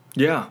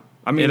 Yeah.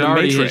 I mean, it the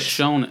already Matrix. has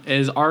shown,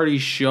 it already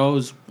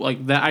shows,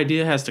 like, that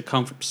idea has to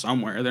come from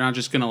somewhere. They're not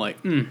just going to, like,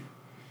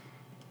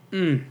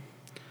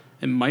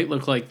 it might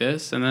look like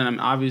this. And then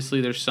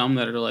obviously there's some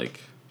that are,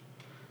 like,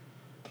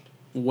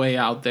 way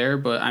out there.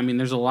 But, I mean,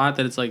 there's a lot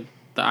that it's, like,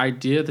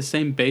 the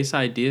same base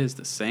idea is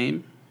the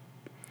same.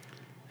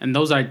 And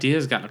those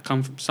ideas got to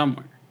come from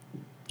somewhere.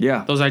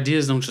 Yeah. Those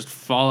ideas don't just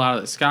fall out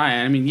of the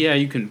sky. I mean, yeah,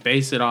 you can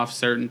base it off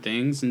certain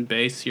things and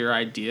base your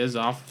ideas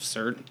off of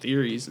certain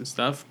theories and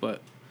stuff,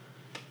 but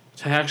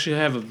to actually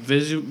have a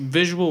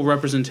visual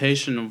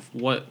representation of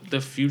what the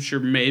future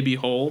may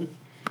behold,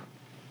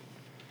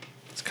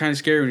 it's kind of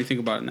scary when you think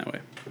about it in that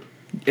way.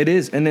 It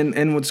is.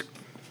 And what's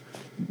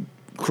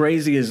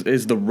crazy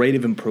is the rate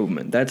of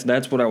improvement.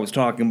 That's what I was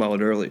talking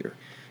about earlier,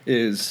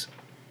 is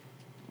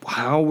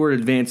how we're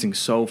advancing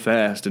so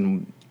fast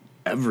in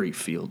every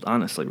field,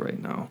 honestly, right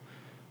now.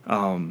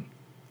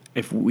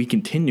 If we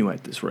continue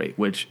at this rate,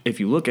 which if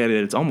you look at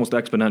it, it's almost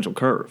exponential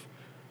curve,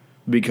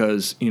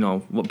 because, you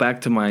know,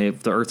 back to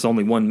if the Earth's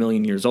only 1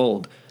 million years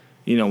old,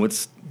 you know,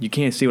 you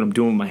can't see what I'm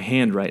doing with my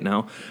hand right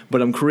now,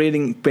 but I'm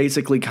creating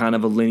basically kind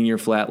of a linear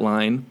flat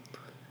line,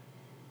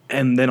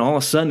 and then all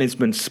of a sudden it's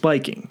been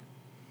spiking.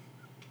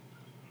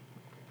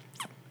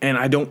 And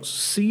I don't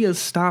see us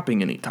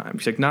stopping anytime.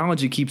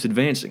 Technology keeps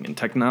advancing, and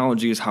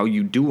technology is how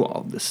you do all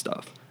of this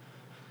stuff.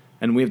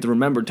 And we have to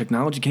remember,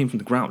 technology came from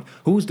the ground.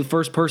 Who was the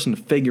first person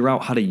to figure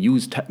out how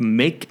to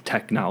make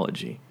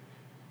technology?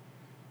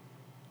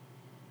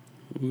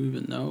 Who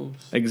even knows?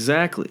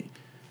 Exactly.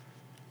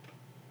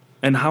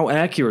 And how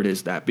accurate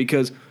is that?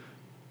 Because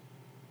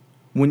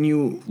when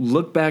you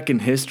look back in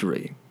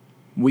history,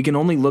 we can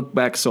only look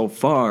back so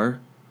far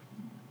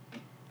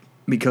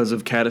because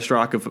of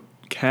catastrophic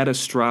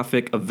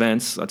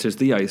events such as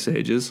the Ice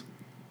Ages.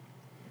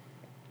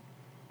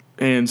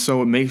 And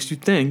so it makes you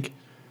think,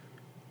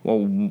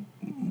 well,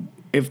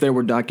 if there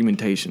were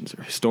documentations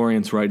or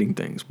historians writing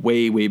things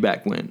way, way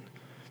back when,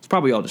 it's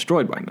probably all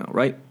destroyed by now,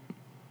 right?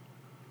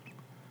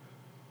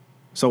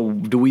 So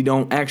we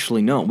don't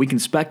actually know. We can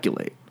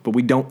speculate, but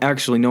we don't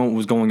actually know what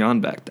was going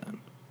on back then.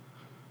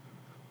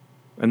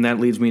 And that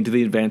leads me into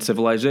the advanced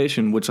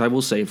civilization, which I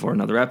will save for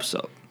another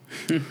episode.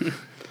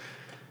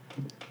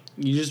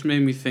 You just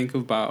made me think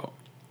about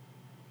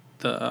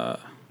the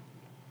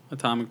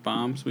atomic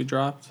bombs we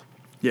dropped.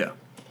 Yeah.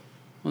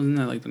 Wasn't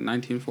that like the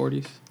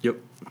 1940s? Yep.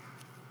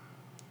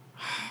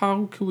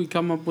 How could we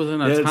come up with an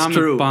That's atomic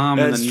true. bomb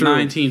That's in the true.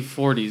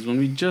 1940s when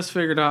we just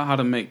figured out how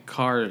to make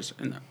cars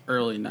in the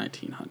early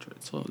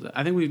 1900s? So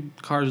I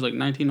think cars like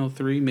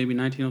 1903, maybe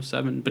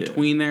 1907,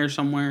 between there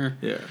somewhere.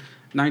 Yeah.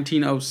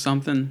 1900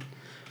 something.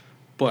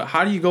 But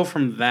how do you go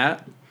from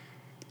that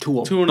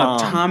To an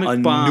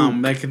atomic bomb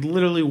nuke. that could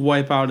literally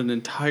wipe out an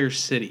entire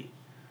city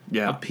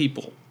Yeah. of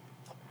people?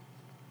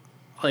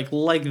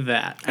 Like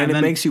that. And it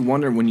then, makes you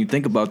wonder when you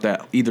think about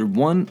that, either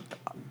one,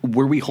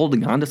 were we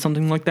holding on to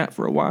something like that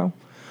for a while?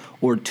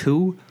 Or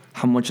two,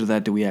 how much of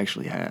that do we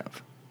actually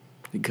have?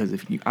 Because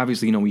if you,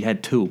 obviously, we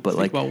had two, but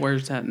think about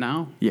where's that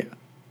now? yeah.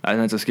 And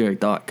that's a scary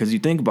thought. Because you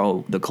think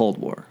about the Cold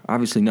War.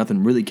 Obviously,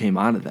 nothing really came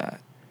out of that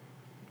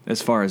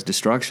as far as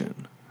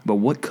destruction. But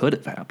what could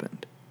have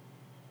happened?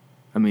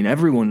 I mean,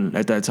 everyone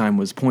at that time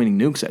was pointing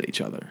nukes at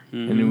each other.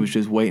 And it was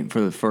just waiting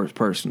for the first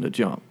person to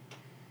jump.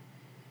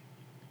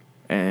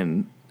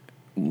 And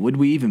would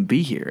we even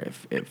be here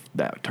if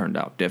that turned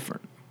out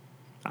different?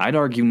 I'd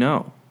argue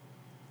no.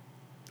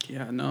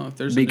 Yeah, no. If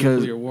there's Because- a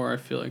nuclear war, I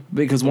feel like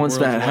Because the once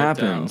world's that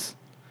wiped happens,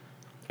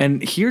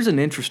 and here's an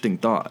interesting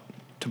thought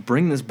to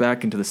bring this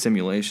back into the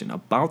simulation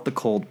about the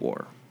Cold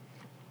War.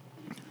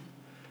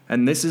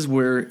 And this is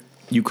where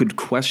you could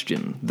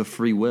question the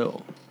free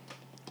will.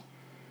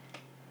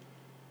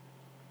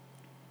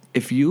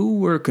 If you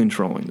were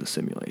controlling the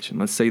simulation,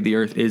 let's say the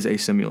Earth is a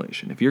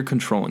simulation. If you're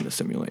controlling the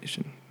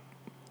simulation,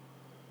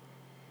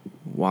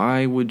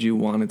 why would you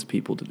want its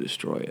people to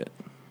destroy it?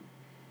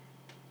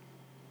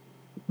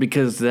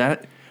 Because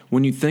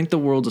when you think the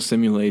world's a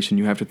simulation,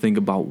 you have to think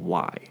about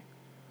why.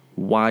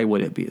 Why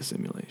would it be a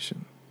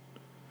simulation?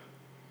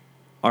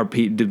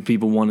 Did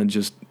people want to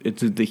just,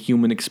 it's the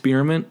human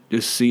experiment,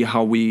 just see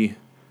how we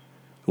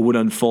would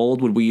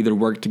unfold? Would we either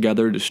work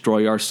together or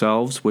destroy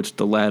ourselves, which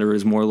the latter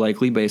is more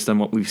likely based on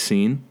what we've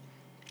seen?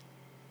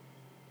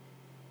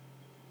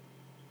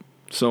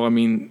 So, I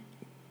mean,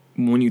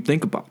 when you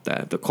think about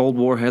that, the Cold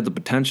War had the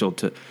potential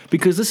to,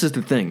 because this is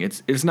the thing,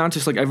 it's not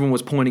just like everyone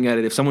was pointing at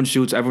it. If someone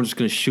shoots, everyone's just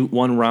going to shoot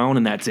one round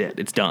and that's it.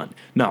 It's done.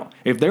 No.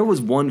 If there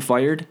was one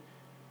fired,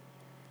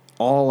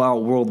 all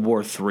out World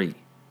War III.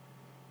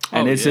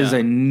 And this is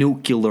a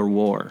nuclear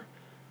war.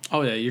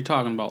 Oh, yeah, you're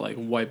talking about,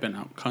 wiping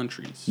out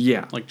countries.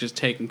 Yeah. Just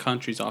taking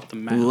countries off the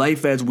map.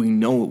 Life as we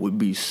know it would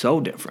be so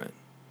different.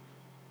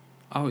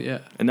 Oh, yeah.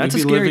 And that's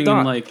We'd a be scary living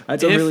thought. in,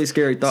 That's a really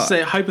scary thought.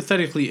 Say,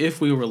 hypothetically, if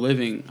we were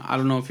living, I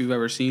don't know if you've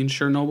ever seen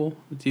Chernobyl,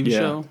 the TV Yeah.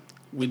 show.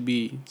 We'd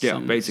be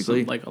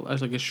basically. like a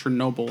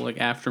Chernobyl,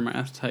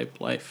 aftermath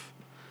type life.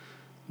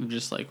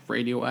 Just,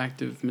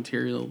 radioactive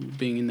material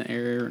being in the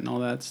air and all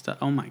that stuff.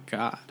 Oh, my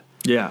God.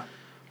 Yeah.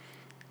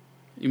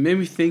 You made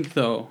me think,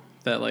 though,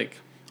 that,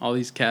 all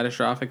these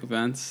catastrophic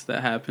events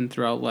that happen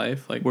throughout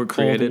life, Were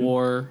created. Cold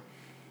War,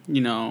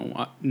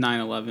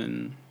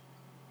 9/11,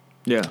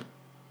 Yeah.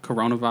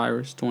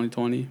 coronavirus,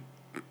 2020,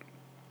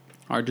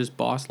 are just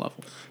boss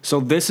levels. So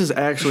this is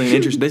actually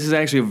this is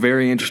actually a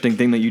very interesting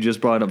thing that you just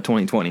brought up,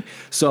 2020.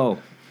 So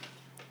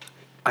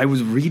I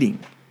was reading.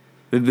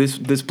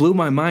 This blew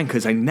my mind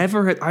because I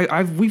never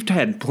had. We've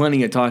had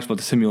plenty of talks about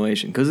the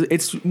simulation because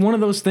it's one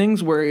of those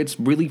things where it's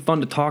really fun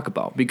to talk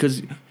about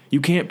because you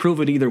can't prove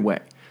it either way.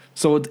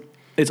 So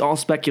it's all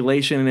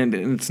speculation and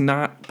it's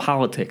not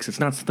politics. It's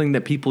not something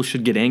that people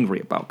should get angry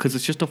about because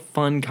it's just a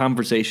fun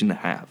conversation to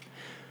have.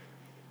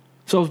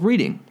 So I was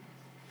reading.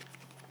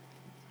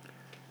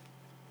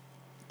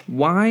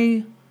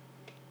 Why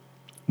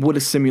would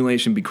a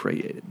simulation be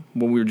created?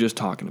 What we were just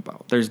talking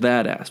about. There's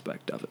that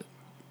aspect of it.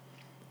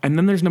 And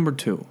then there's number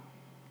two.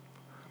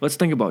 Let's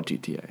think about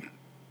GTA.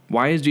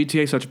 Why is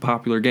GTA such a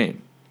popular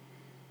game?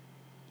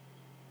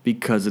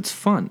 Because it's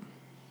fun.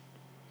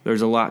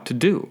 There's a lot to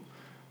do.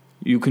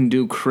 You can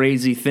do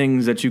crazy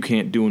things that you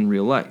can't do in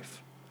real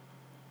life.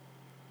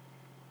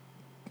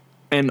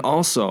 And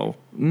also,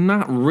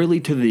 not really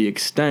to the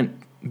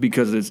extent,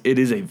 because it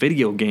is a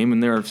video game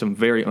and there are some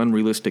very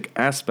unrealistic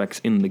aspects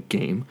in the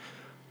game.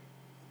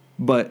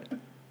 But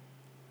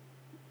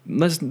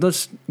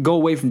let's go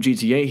away from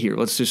GTA here.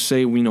 Let's just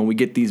say we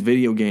get these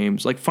video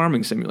games like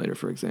Farming Simulator,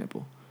 for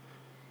example.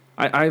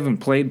 I haven't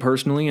played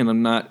personally, and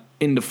I'm not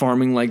into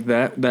farming like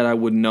that I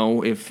would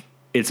know if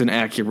it's an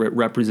accurate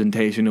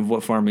representation of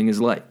what farming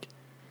is like.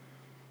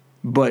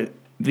 But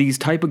these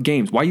type of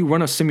games, why you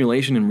run a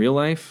simulation in real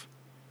life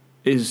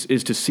is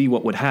to see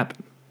what would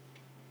happen.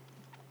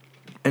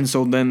 And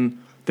so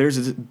then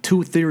there's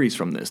two theories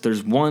from this.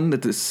 There's one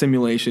that the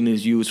simulation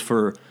is used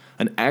for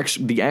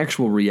the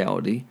actual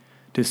reality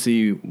to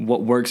see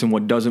what works and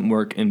what doesn't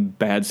work in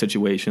bad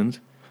situations.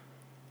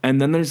 And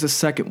then there's the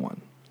second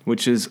one,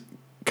 which is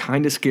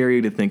kind of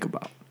scary to think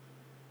about.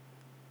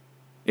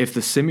 If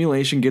the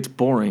simulation gets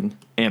boring,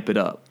 amp it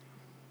up.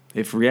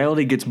 If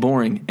reality gets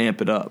boring,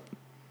 amp it up.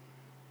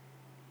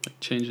 Like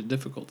change the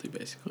difficulty,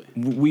 basically.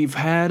 We've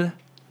had,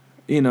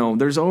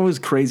 there's always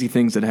crazy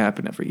things that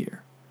happen every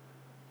year.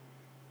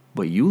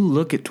 But you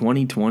look at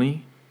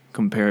 2020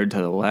 compared to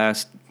the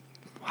last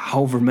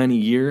however many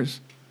years,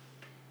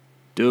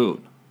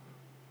 dude,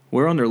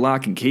 we're under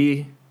lock and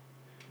key.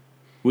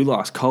 We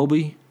lost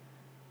Kobe.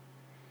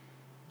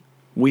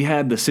 We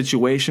had the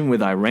situation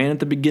with Iran at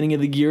the beginning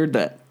of the year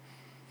that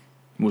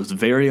was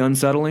very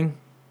unsettling.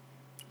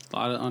 A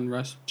lot of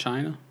unrest with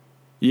China.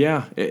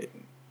 Yeah,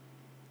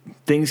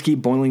 things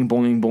keep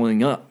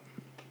boiling up.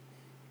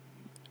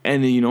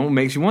 And, it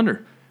makes you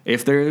wonder,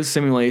 if there is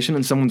simulation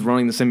and someone's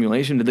running the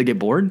simulation, did they get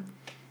bored?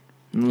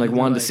 And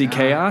wanted to see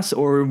chaos?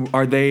 Or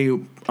are they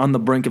on the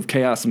brink of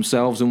chaos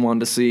themselves and wanted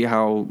to see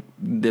how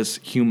this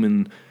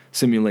human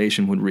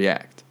simulation would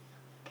react?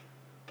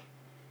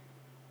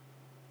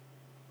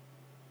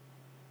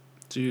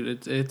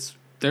 Dude, it's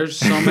there's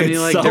so many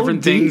so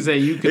different deep. Things that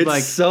you could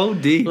it's so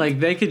deep.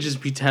 They could just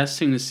be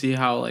testing to see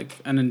how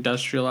an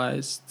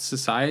industrialized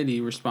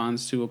society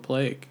responds to a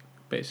plague,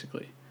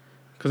 basically.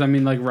 Because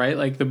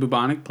right, the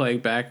bubonic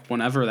plague back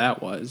whenever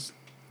that was,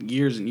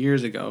 years and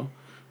years ago,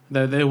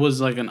 that it was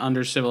an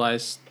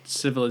under-civilized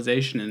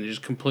civilization and it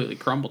just completely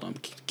crumbled them,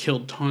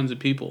 killed tons of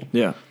people.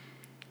 Yeah.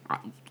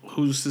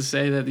 Who's to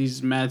say that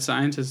these mad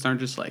scientists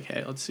aren't just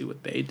hey, let's see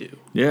what they do?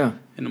 Yeah.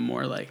 In a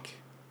more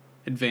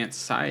advanced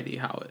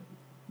society,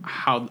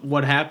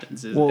 what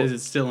happens? Is it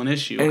still an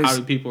issue? How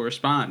do people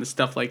respond and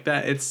stuff like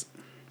that?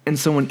 And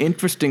so an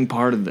interesting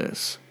part of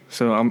this.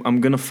 So I'm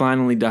gonna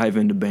finally dive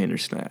into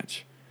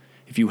Bandersnatch.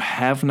 If you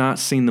have not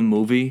seen the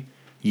movie,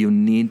 you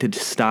need to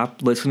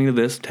stop listening to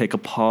this, take a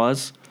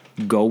pause,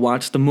 go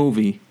watch the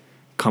movie,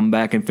 come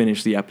back and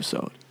finish the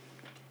episode.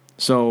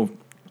 So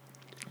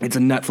it's a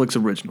Netflix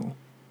original.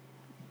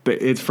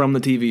 But it's from the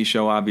TV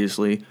show,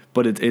 obviously,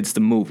 but it's the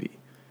movie.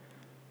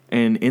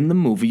 And in the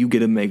movie, you get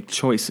to make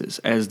choices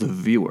as the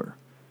viewer,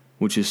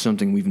 which is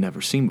something we've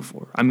never seen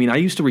before. I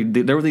used to read,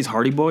 there were these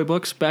Hardy Boy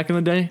books back in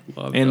the day,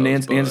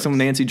 and some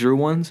Nancy Drew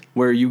ones,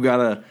 where you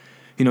gotta,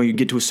 you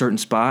get to a certain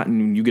spot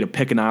and you get to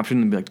pick an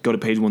option and be go to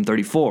page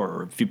 134,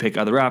 or if you pick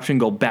other option,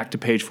 go back to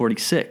page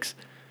 46.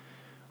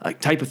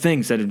 Type of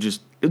things that are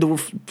just, they were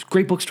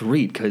great books to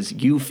read because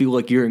you feel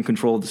like you're in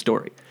control of the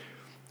story.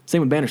 Same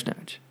with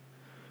Bandersnatch.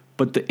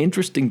 But the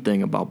interesting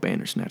thing about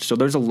Bandersnatch, so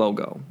there's a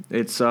logo.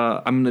 It's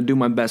I'm going to do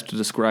my best to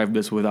describe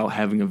this without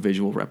having a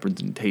visual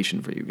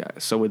representation for you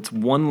guys. So it's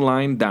one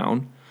line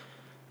down,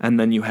 and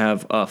then you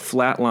have a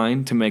flat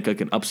line to make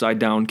an upside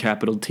down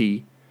capital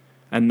T,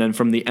 and then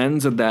from the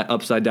ends of that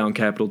upside down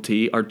capital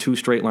T are two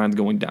straight lines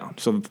going down.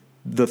 So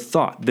the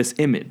thought, this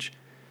image,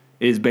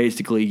 is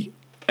basically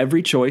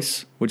every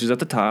choice, which is at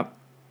the top,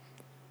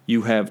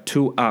 you have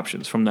two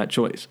options from that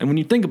choice. And when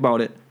you think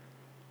about it,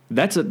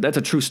 that's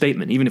a true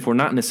statement, even if we're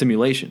not in a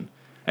simulation.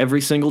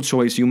 Every single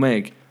choice you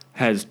make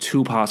has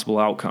two possible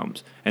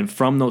outcomes, and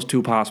from those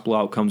two possible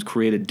outcomes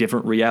create a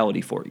different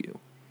reality for you.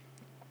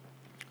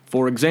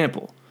 For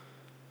example,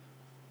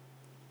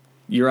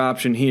 your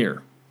option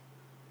here,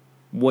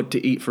 what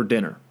to eat for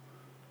dinner.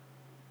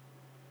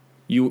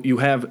 You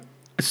have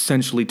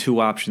essentially two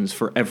options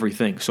for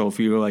everything. So if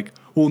you're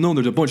well, no,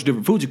 there's a bunch of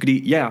different foods you could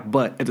eat, yeah,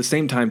 but at the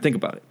same time, think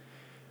about it.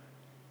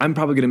 I'm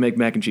probably going to make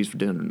mac and cheese for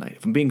dinner tonight.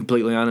 If I'm being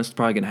completely honest, it's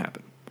probably going to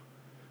happen.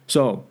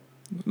 So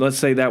let's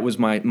say that was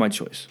my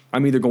choice.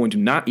 I'm either going to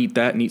not eat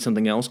that and eat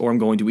something else, or I'm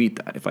going to eat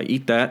that. If I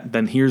eat that,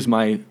 then here's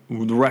the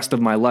rest of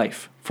my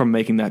life from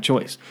making that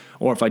choice.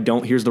 Or if I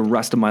don't, here's the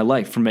rest of my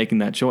life from making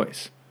that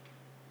choice.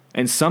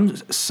 And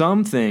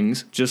some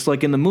things, just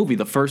like in the movie,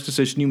 the first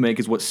decision you make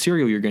is what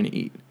cereal you're going to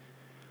eat.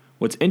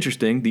 What's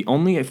interesting, the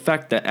only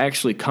effect that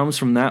actually comes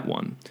from that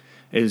one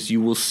is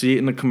you will see it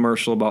in the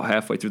commercial about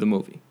halfway through the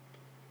movie.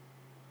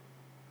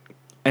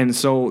 And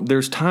so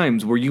there's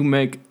times where you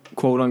make,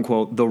 quote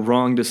unquote, the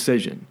wrong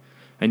decision,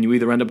 and you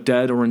either end up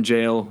dead or in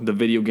jail. The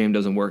video game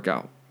doesn't work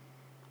out.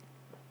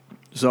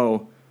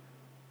 So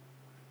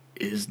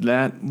is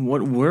that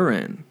what we're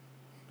in?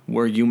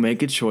 Where you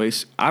make a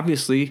choice,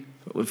 obviously,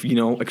 if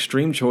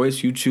extreme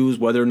choice, you choose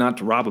whether or not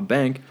to rob a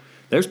bank.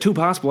 There's two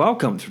possible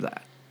outcomes for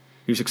that.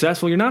 You're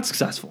successful, you're not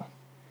successful.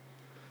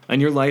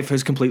 And your life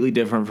is completely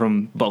different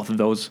from both of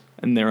those,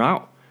 and they're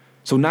out.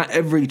 So not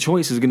every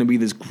choice is going to be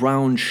this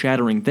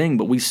ground-shattering thing,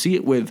 but we see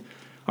it with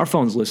our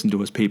phones. Listen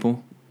to us,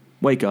 people.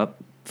 Wake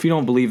up. If you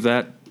don't believe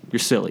that, you're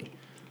silly.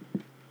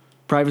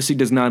 Privacy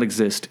does not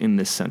exist in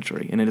this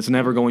century, and it is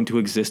never going to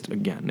exist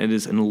again. It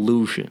is an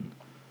illusion.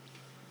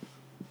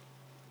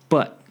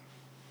 But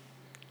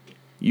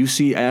you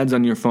see ads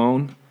on your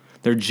phone,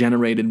 they're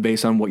generated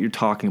based on what you're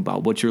talking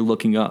about, what you're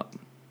looking up.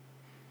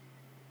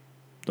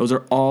 Those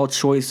are all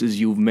choices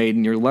you've made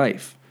in your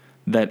life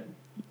that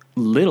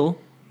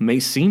may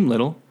seem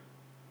little,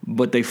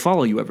 but they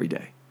follow you every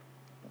day.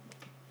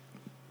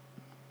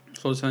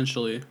 So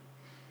essentially,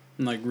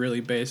 in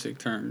really basic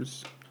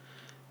terms,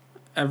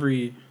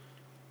 every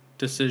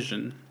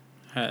decision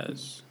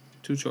has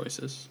two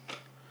choices.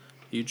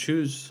 You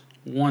choose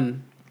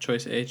one,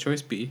 choice A,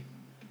 choice B,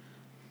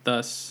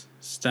 thus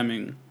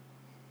stemming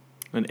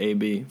An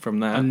A-B from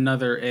that.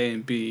 another A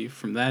and B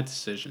from that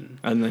decision.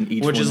 And then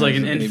each which one is like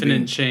has an A, B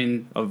infinite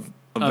chain of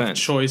of events.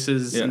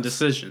 choices and Yes.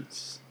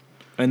 decisions.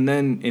 And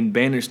then in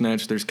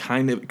Bandersnatch, there's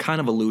kind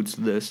of alludes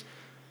to this.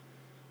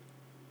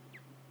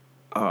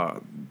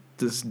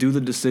 Just do the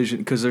decision,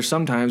 because there's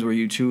some times where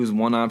you choose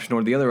one option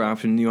or the other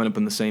option and you end up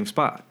in the same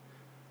spot.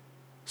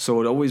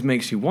 So it always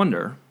makes you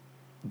wonder,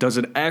 does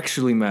it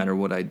actually matter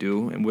what I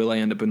do, and will I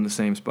end up in the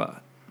same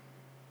spot?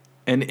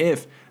 And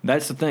if,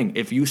 that's the thing,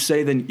 if you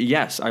say then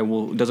yes, I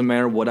will, it doesn't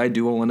matter what I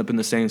do, I'll end up in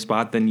the same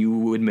spot, then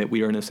you admit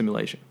we are in a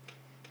simulation.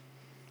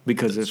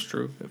 Because That's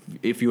true.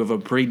 If you have a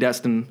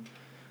predestined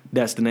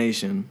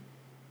destination,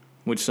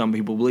 which some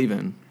people believe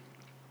in,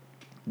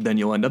 then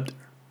you'll end up there.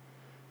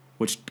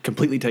 Which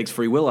completely takes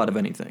free will out of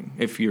anything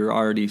if you're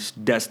already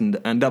destined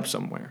to end up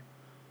somewhere.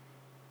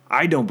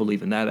 I don't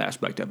believe in that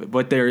aspect of it,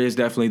 but there is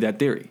definitely that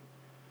theory.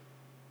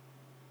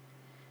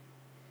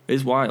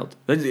 It's wild.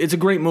 It's a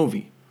great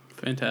movie.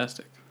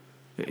 Fantastic.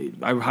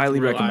 I highly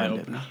Real recommend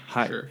it. eye-opener,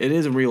 sure. It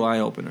is a real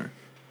eye-opener.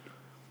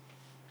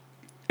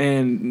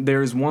 And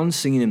there's one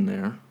scene in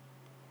there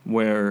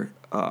where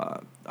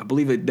I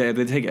believe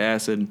they take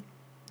acid,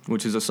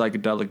 which is a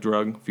psychedelic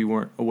drug, if you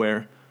weren't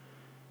aware.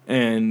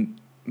 And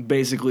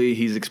basically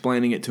he's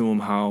explaining it to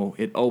him how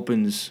it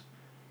opens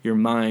your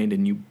mind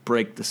and you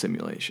break the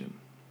simulation.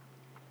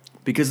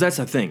 Because that's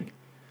the thing.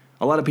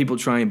 A lot of people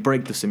try and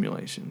break the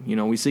simulation. You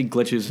know, we see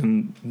glitches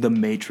in the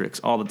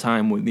Matrix all the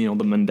time with, the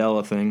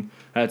Mandela thing.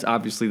 That's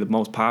obviously the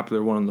most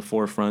popular one on the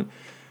forefront.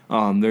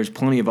 There's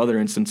plenty of other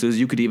instances.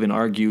 You could even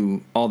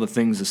argue all the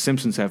things the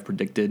Simpsons have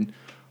predicted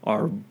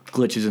are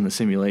glitches in the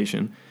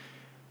simulation.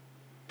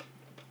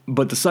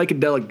 But the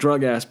psychedelic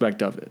drug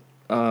aspect of it,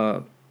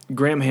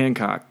 Graham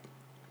Hancock,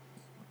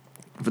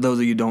 for those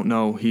of you who don't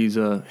know, he's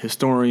a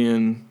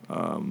historian,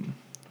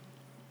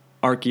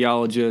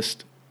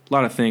 archaeologist, a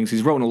lot of things.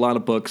 He's written a lot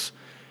of books.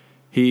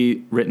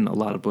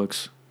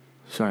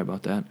 Sorry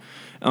about that.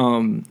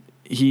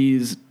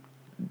 He's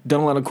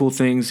done a lot of cool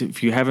things.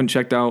 If you haven't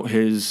checked out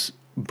his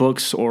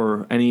books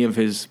or any of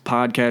his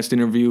podcast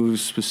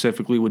interviews,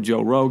 specifically with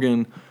Joe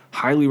Rogan,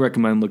 highly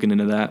recommend looking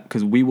into that,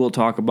 because we will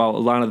talk about a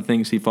lot of the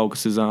things he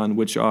focuses on,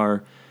 which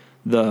are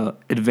the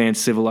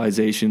advanced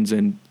civilizations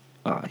and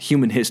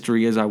human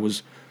history, as I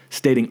was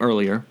stating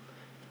earlier.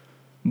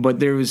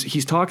 But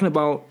he's talking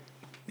about,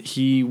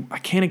 I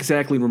can't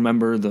exactly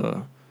remember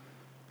the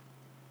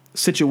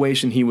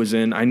situation he was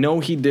in. I know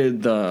he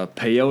did the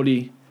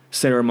peyote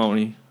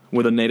ceremony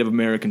with a Native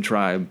American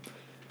tribe,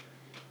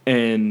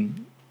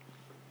 and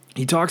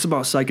he talks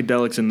about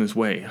psychedelics in this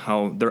way,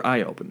 how they're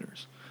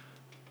eye-openers.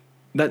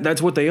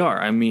 That's what they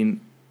are. I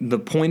mean, the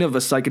point of a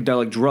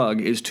psychedelic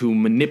drug is to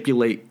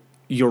manipulate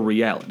your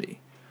reality.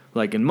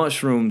 Like in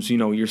mushrooms,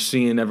 you're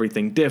seeing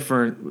everything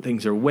different,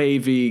 things are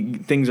wavy,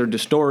 things are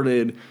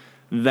distorted.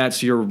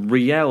 That's your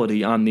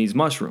reality on these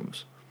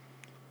mushrooms.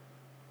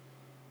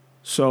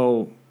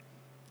 So,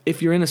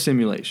 if you're in a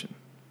simulation,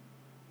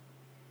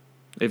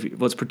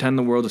 let's pretend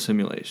the world's a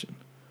simulation,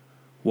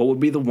 what would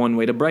be the one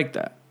way to break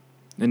that?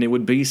 And it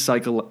would be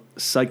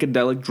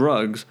psychedelic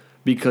drugs,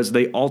 because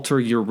they alter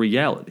your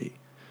reality.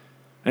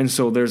 And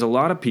so there's a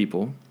lot of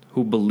people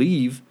who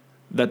believe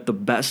that the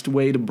best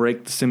way to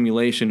break the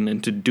simulation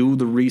and to do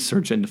the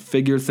research and to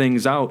figure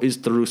things out is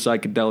through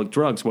psychedelic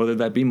drugs, whether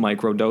that be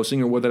microdosing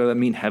or whether that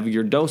mean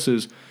heavier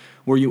doses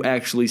where you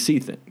actually see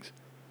things.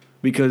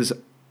 Because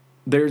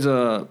there's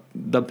the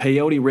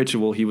peyote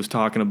ritual he was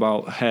talking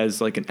about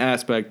has like an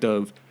aspect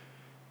of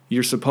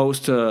you're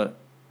supposed to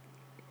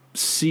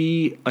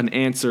see an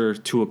answer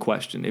to a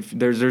question. If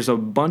there's a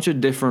bunch of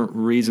different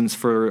reasons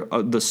for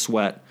the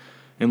sweat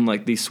in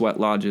like these sweat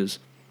lodges.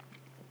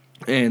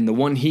 And the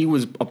one he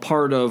was a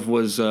part of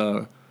was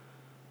like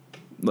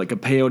a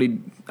peyote.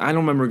 I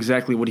don't remember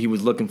exactly what he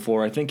was looking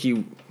for. I think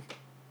he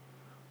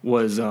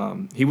was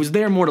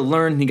there more to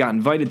learn. He got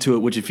invited to it,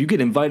 which if you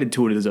get invited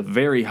to it is a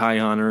very high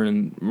honor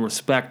and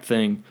respect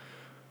thing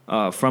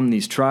from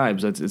these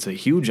tribes. It's a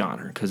huge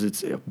honor, because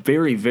it's a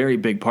very, very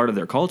big part of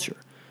their culture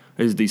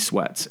is these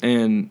sweats.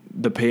 And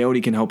the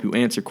peyote can help you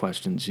answer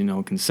questions,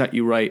 can set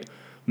you right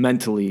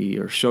mentally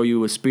or show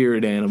you a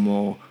spirit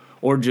animal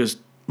or just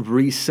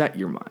reset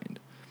your mind.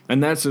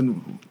 And that's a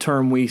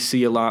term we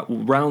see a lot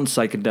around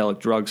psychedelic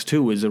drugs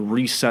too, is a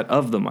reset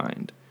of the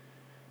mind.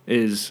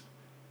 Is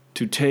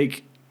to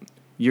take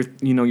your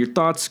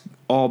thoughts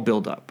all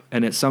build up,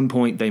 and at some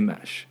point they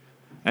mesh.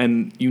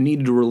 And you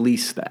need to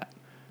release that.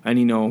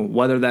 And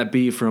whether that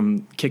be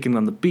from kicking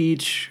on the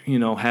beach,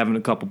 having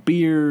a couple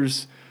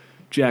beers,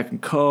 Jack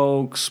and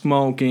Coke,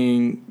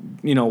 smoking,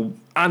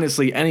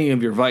 honestly, any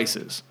of your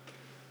vices.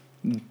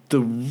 The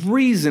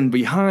reason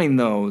behind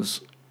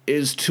those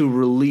is to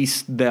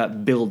release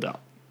that buildup.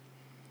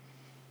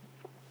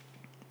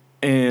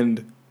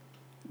 And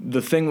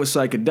the thing with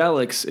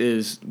psychedelics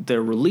is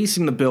they're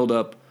releasing the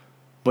buildup,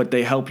 but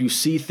they help you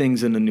see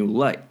things in a new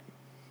light.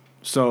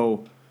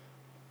 So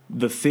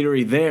the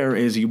theory there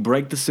is you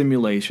break the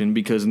simulation,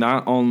 because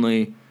not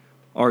only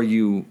are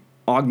you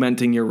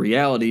augmenting your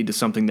reality to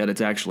something that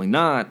it's actually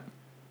not.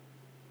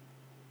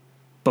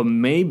 But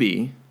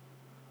maybe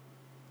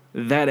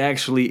that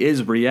actually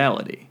is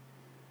reality.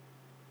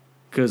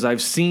 Because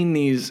I've seen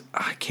these,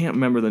 I can't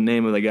remember the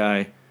name of the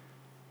guy.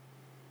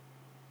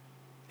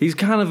 He's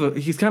kind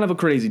of a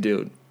crazy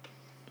dude.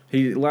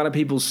 A lot of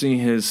people see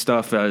his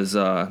stuff as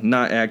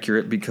not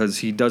accurate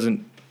because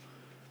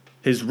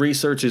his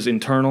research is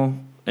internal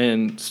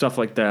and stuff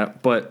like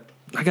that. But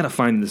I gotta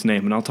find this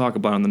name, and I'll talk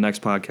about it on the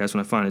next podcast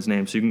when I find his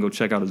name, so you can go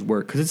check out his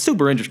work because it's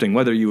super interesting,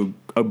 whether you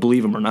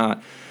believe him or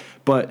not.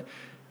 But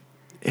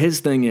his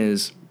thing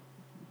is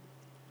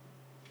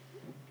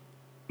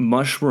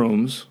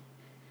mushrooms.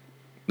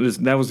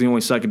 That was the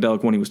only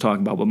psychedelic one he was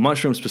talking about, but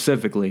mushrooms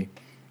specifically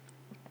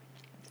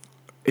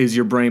is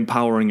your brain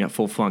powering at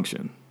full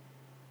function.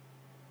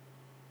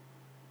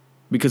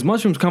 Because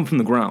mushrooms come from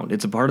the ground.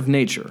 It's a part of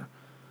nature.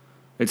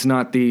 It's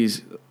not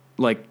these,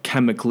 like,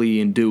 chemically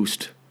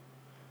induced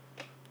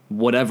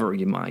whatever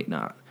you might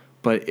not.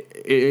 But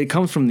it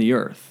comes from the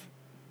earth.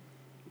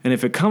 And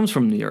if it comes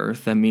from the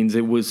earth, that means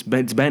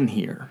it's been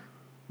here.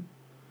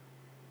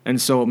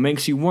 And so it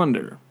makes you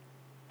wonder.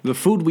 The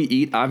food we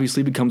eat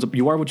obviously becomes,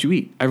 you are what you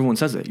eat. Everyone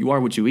says it. You are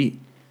what you eat.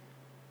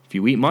 If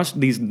you eat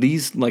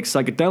these like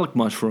psychedelic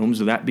mushrooms,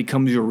 that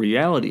becomes your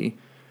reality.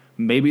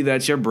 Maybe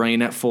that's your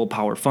brain at full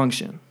power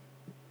function.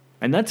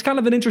 And that's kind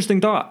of an interesting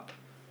thought.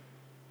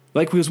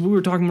 Like we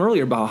were talking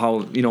earlier about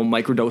how,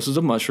 microdoses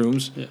of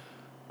mushrooms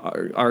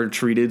are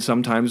treated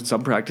sometimes in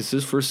some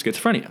practices for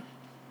schizophrenia.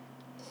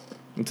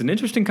 It's an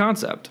interesting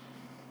concept.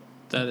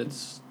 That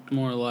it's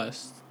more or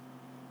less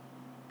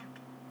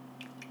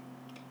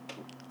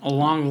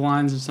along the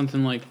lines of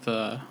something like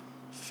the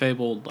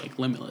fabled, like,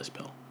 Limitless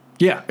pill.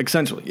 Yeah,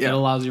 essentially, yeah. It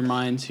allows your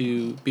mind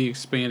to be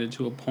expanded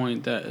to a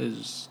point that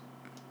is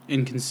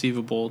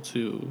inconceivable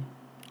to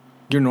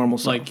your normal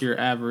self. Like your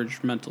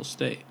average mental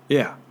state.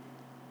 Yeah.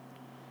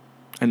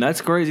 And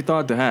that's a crazy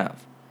thought to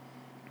have.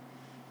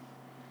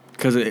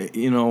 Because,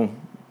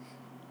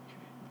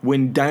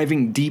 when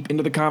diving deep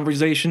into the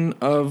conversation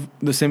of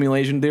the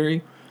simulation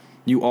theory,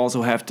 you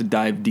also have to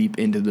dive deep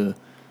into the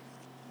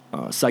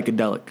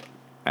psychedelic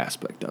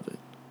aspect of it.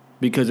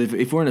 Because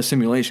if we're in a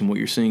simulation, what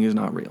you're seeing is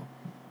not real.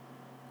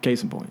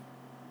 Case in point.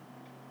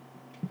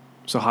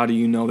 So how do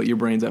you know that your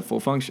brain's at full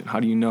function? How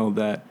do you know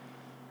that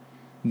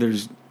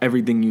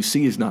everything you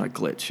see is not a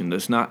glitch and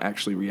it's not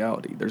actually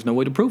reality? There's no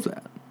way to prove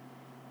that.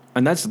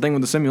 And that's the thing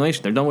with the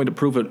simulation. There's no way to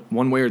prove it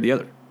one way or the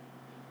other.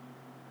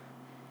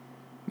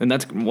 And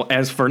that's,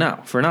 as for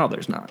now. For now,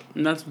 there's not.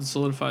 And that's what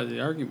solidifies the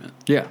argument.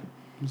 Yeah.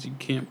 Because you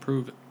can't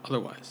prove it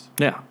otherwise.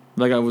 Yeah.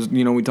 Like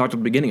we talked at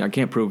the beginning, I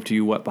can't prove to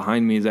you what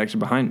behind me is actually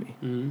behind me.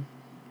 Mm-hmm.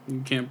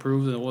 You can't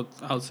prove that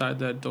what's outside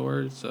that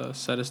door is a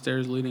set of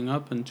stairs leading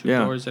up and two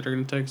doors that are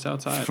going to take us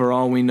outside. For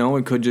all we know,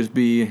 it could just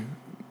be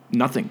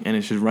nothing, and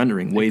it's just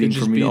rendering, waiting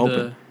for me to open.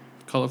 The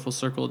colorful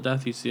circle of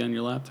death you see on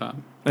your laptop.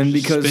 And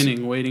just because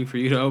spinning, waiting for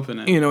you to open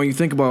it. You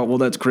think about, well,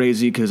 that's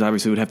crazy because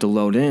obviously it would have to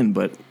load in,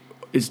 but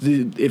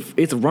if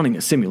it's running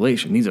a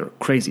simulation, these are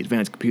crazy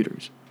advanced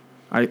computers.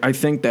 I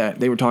think that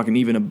they were talking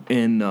even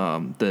in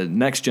the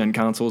next-gen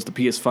consoles, the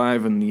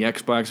PS5 and the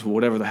Xbox,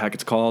 whatever the heck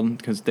it's called,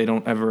 because they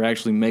don't ever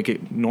actually make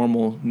it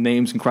normal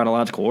names in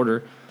chronological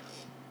order.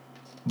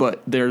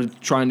 But they're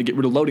trying to get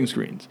rid of loading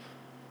screens.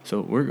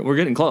 So we're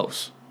getting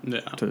close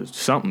to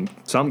some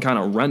kind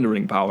of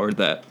rendering power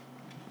that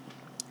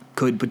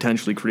could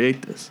potentially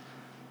create this.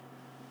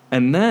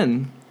 And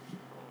then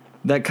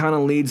that kind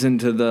of leads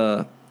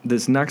into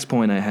this next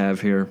point I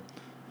have here,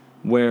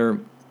 where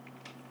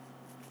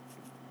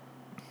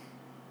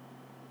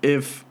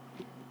if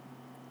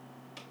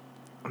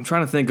I'm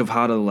trying to think of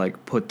how to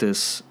put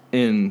this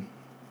in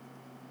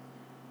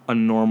a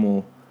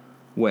normal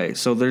way.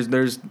 So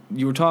there's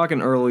you were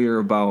talking earlier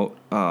about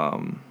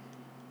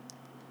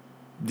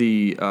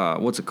the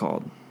what's it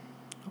called?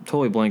 I'm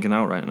totally blanking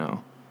out right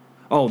now.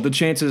 Oh, the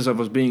chances of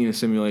us being in a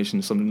simulation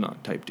is something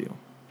not type deal.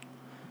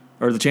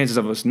 Or the chances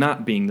of us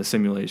not being the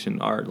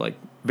simulation are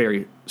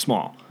very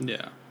small.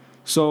 Yeah.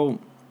 So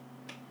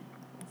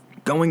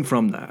going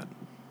from that,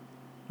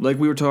 like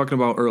we were talking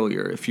about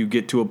earlier, if you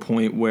get to a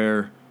point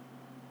where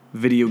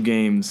video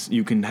games,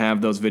 you can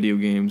have those video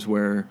games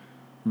where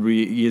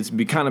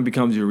it kind of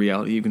becomes your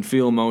reality. You can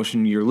feel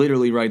emotion. You're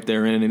literally right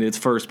there in it. It's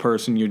first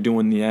person. You're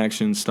doing the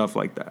action, stuff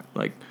like that.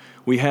 Like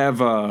we have,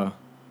 why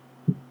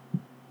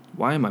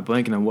am I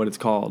blanking on what it's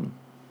called?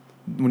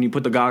 When you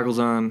put the goggles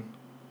on.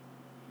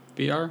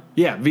 VR?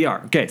 Yeah,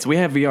 VR. Okay, so we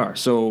have VR.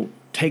 So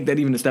take that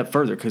even a step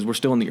further because we're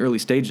still in the early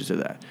stages of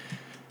that.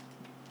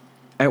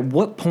 At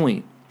what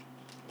point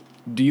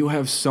do you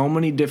have so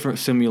many different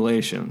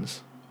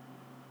simulations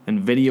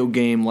and video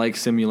game-like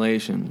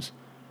simulations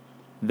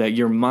that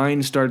your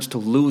mind starts to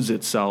lose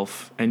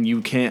itself and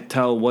you can't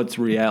tell what's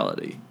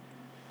reality?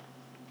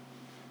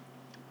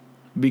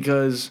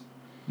 Because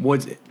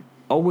what's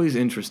always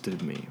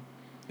interested me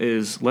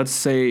is, let's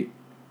say,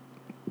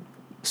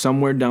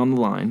 somewhere down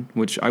the line,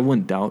 which I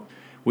wouldn't doubt,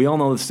 we all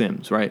know The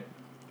Sims, right?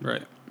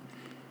 Right.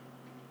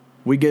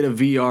 We get a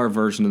VR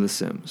version of The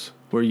Sims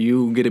where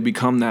you get to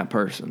become that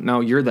person. Now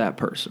you're that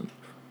person.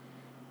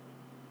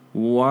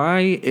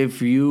 Why, if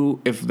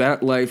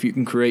that life you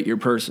can create your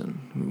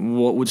person,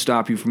 what would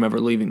stop you from ever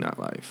leaving that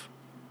life?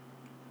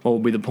 What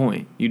would be the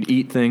point? You'd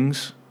eat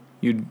things,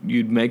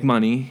 you'd make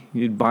money,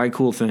 you'd buy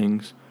cool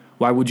things.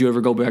 Why would you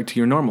ever go back to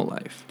your normal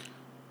life?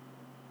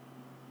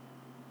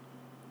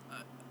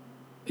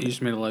 You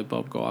just made a light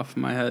bulb go off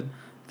in my head.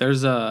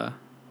 There's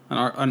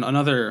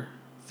another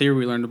theory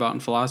we learned about in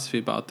philosophy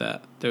about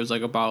that. There's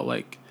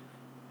about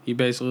you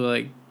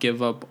basically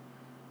give up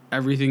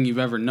everything you've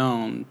ever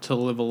known to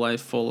live a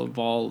life full of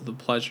all the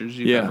pleasures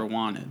you've ever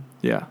wanted.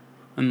 Yeah.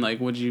 And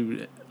would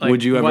you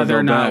ever whether go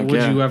or not back?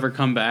 would you ever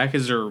come back?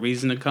 Is there a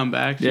reason to come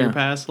back to your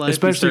past life?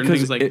 Especially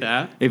things like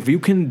that. If you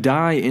can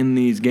die in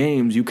these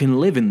games, you can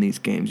live in these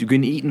games. You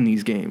can eat in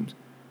these games.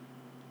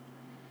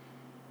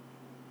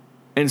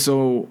 And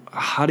so,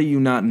 how do you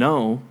not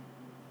know?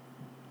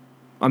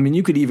 I mean,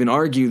 you could even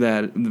argue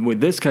that with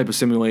this type of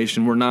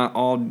simulation, we're not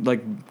all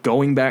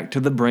going back to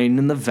the brain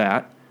in the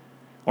vat,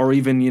 or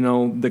even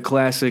the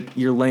classic,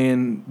 you're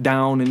laying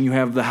down and you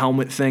have the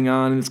helmet thing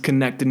on and it's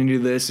connected into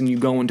this and you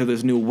go into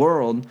this new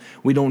world.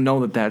 We don't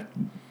know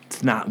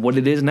that's not what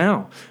it is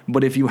now.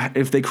 But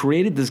if they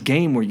created this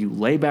game where you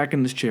lay back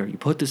in this chair, you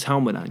put this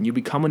helmet on, you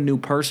become a new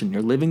person,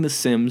 you're living the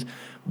Sims,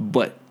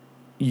 but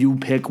you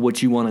pick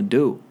what you want to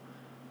do.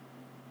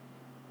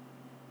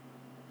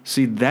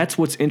 See, that's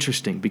what's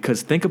interesting,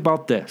 because think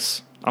about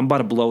this. I'm about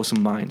to blow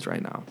some minds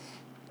right now.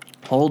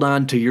 Hold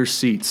on to your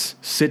seats.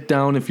 Sit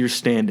down if you're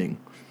standing.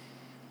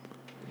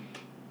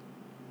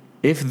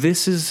 If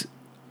this is,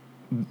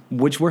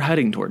 which we're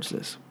heading towards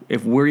this,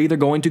 if we're either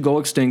going to go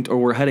extinct or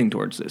we're heading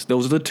towards this,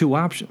 those are the two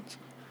options.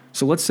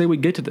 So let's say we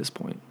get to this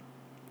point.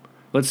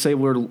 Let's say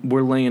we're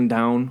laying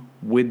down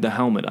with the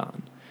helmet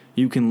on.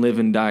 You can live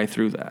and die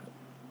through that.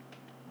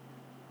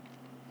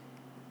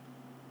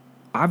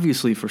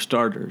 Obviously, for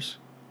starters,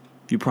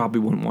 you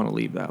probably wouldn't want to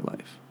leave that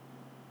life.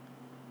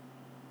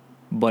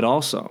 But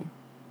also,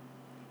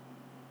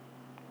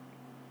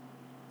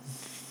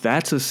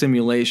 that's a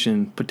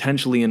simulation,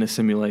 potentially in a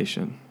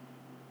simulation.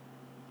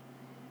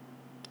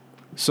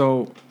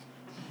 So,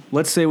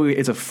 let's say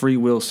it's a free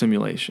will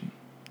simulation.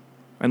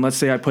 And let's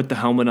say I put the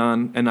helmet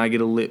on and I get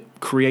to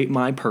create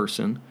my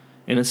person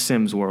in a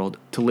Sims world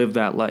to live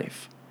that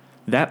life.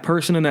 That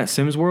person in that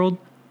Sims world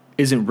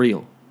isn't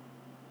real.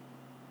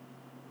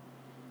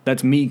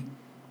 That's me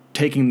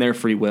taking their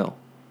free will.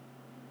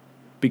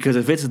 Because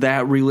if it's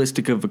that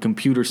realistic of a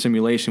computer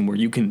simulation where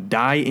you can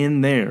die in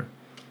there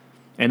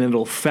and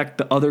it'll affect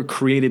the other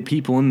created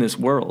people in this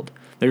world,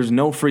 there's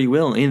no free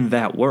will in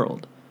that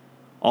world.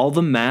 All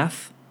the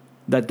math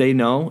that they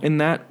know in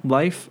that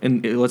life,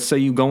 and let's say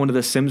you go into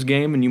the Sims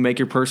game and you make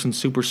your person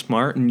super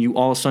smart and you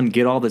all of a sudden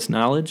get all this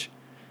knowledge,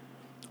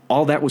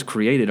 all that was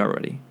created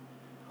already.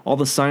 All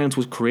the science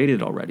was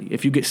created already.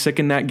 If you get sick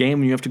in that game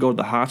and you have to go to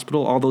the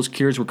hospital, all those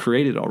cures were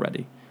created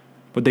already.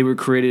 But they were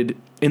created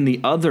in the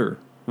other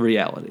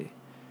reality.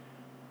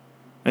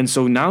 And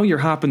so now you're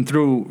hopping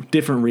through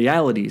different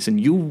realities, and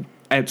you,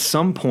 at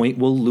some point,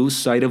 will lose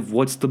sight of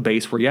what's the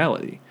base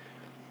reality.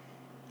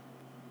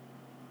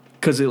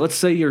 Because let's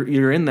say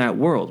you're in that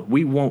world.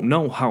 We won't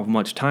know how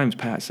much time's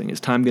passing. Is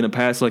time going to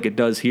pass like it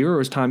does here,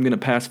 or is time going to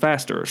pass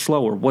faster or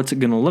slower? What's it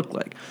going to look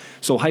like?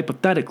 So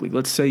hypothetically,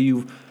 let's say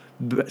you've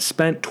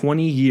spent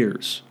 20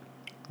 years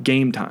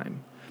game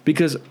time.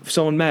 Because,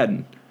 so in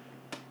Madden,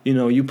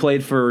 you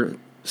played for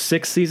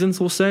 6 seasons,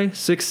 we'll say.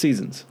 6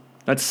 seasons.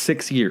 That's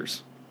 6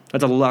 years.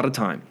 That's a lot of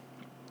time.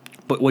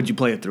 But what'd you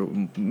play it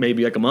through?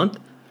 Maybe a month?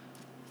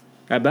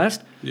 At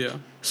best? Yeah.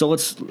 So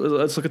let's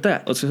look at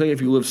that. Let's say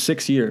if you live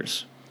 6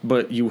 years,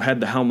 but you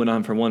had the helmet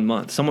on for 1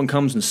 month. Someone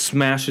comes and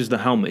smashes the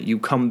helmet. You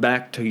come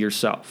back to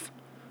yourself.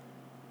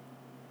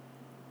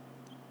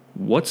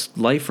 What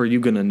life are you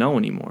going to know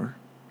anymore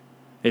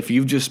if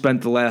you've just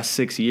spent the last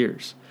 6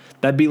 years?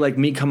 That'd be like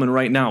me coming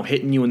right now,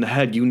 hitting you in the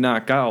head, you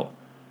knock out.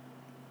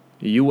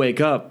 You wake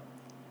up,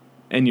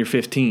 and you're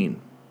 15,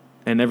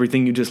 and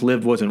everything you just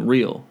lived wasn't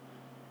real.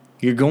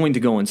 You're going to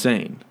go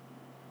insane.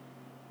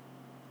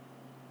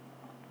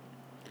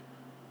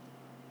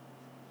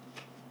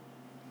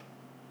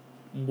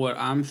 What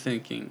I'm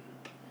thinking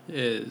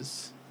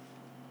is,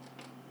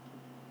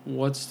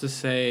 what's to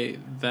say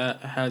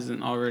that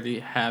hasn't already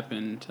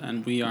happened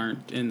and we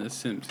aren't in the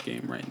Sims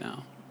game right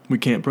now? We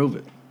can't prove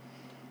it.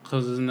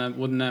 Because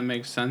wouldn't that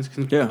make sense?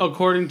 'Cause yeah.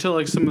 According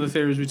to some of the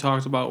theories we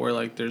talked about,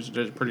 where there's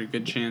a pretty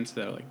good chance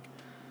that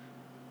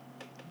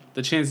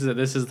the chances that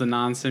this is the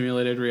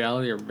non-simulated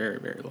reality are very,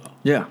 very low.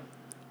 Yeah.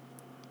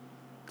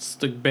 It's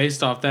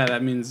based off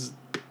that means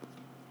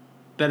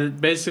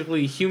that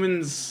basically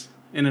humans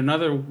in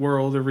another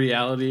world or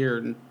reality,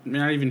 or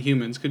not even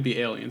humans, could be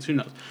aliens, who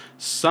knows?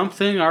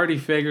 Something already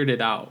figured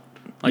it out.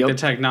 The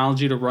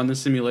technology to run the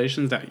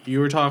simulations that you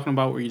were talking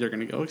about, where you're going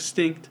to go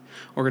extinct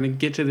or going to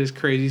get to this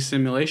crazy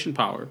simulation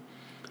power.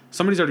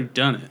 Somebody's already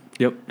done it.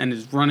 Yep. And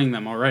is running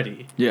them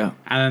already. Yeah.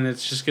 And then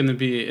it's just going to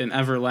be an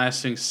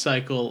everlasting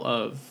cycle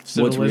of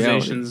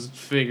civilizations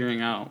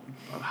figuring out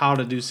how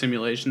to do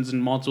simulations,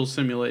 and multiple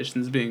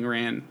simulations being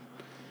ran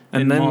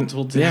in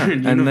multiple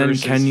different and then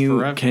universes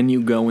forever. can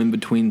you go in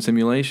between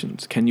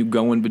simulations? Can you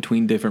go in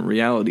between different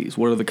realities?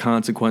 What are the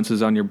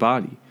consequences on your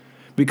body?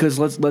 Because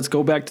let's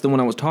go back to the one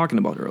I was talking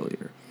about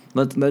earlier.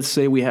 Let's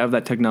say we have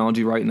that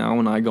technology right now,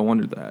 and I go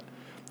under that.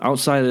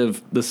 Outside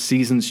of the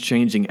seasons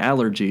changing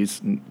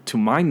allergies, to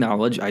my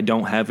knowledge, I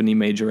don't have any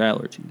major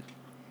allergies.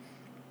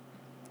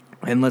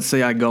 And let's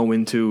say I go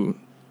into,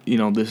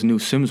 this new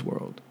Sims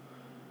world,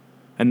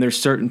 and there's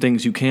certain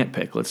things you can't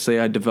pick. Let's say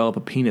I develop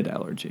a peanut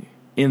allergy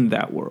in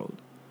that world.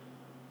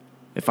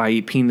 If I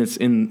eat peanuts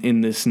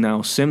in this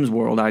now Sims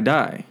world, I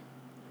die.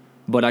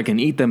 But I can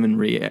eat them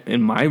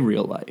in my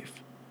real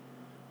life.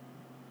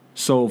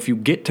 So if you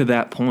get to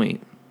that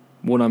point,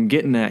 what I'm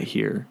getting at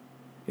here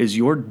is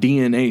your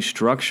DNA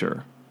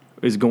structure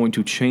is going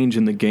to change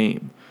in the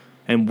game.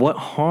 And what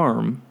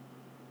harm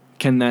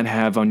can that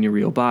have on your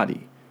real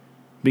body?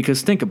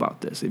 Because think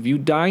about this. If you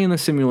die in a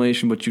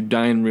simulation, but you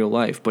die in real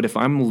life, but if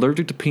I'm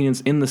allergic to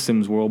peanuts in the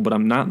Sims world, but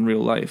I'm not in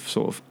real life,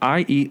 so if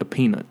I eat a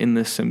peanut in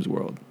this Sims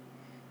world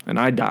and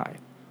I die,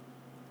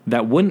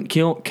 that wouldn't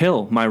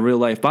kill my real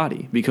life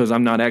body because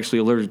I'm not actually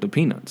allergic to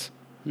peanuts.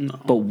 No.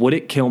 But would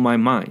it kill my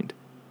mind?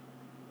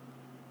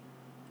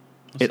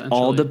 It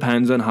all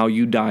depends on how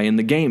you die in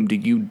the game. Do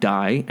you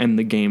die and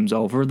the game's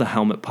over, the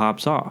helmet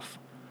pops off?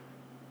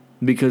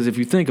 Because if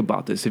you think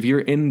about this, if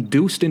you're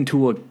induced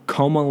into a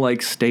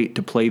coma-like state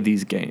to play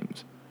these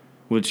games,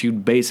 which you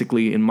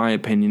basically, in my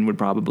opinion, would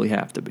probably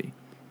have to be,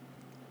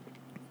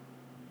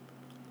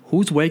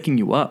 who's waking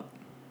you up?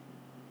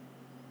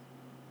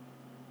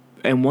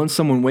 And once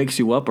someone wakes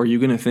you up, are you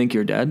going to think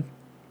you're dead?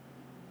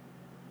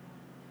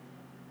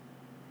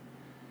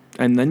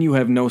 And then you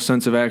have no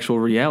sense of actual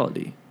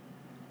reality.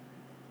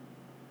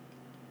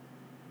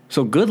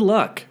 So good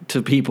luck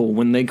to people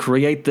when they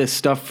create this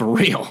stuff for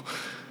real.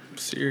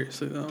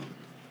 Seriously, though.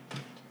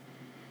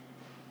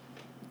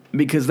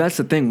 Because that's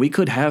the thing. We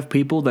could have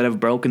people that have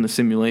broken the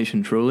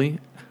simulation truly,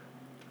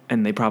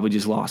 and they probably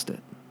just lost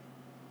it.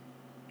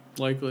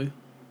 Likely.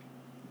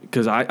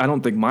 Because I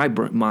don't think my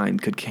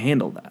mind could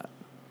handle that.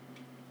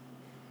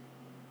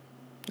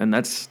 And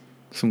that's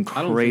some crazy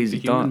I don't think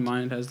the thoughts. human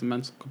mind has the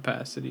mental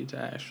capacity to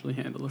actually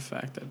handle the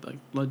fact that,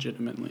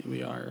 legitimately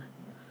we are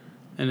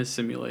in a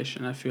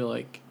simulation. I feel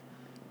like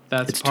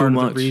that's part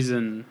of the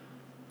reason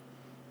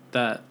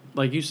that,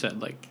 like you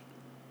said,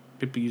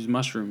 people use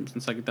mushrooms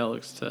and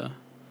psychedelics to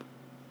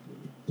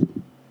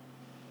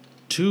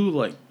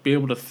be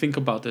able to think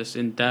about this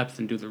in depth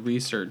and do the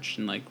research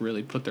and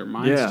really put their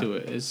minds to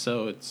it. Is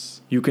so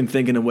it's you can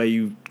think in a way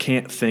you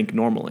can't think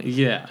normally.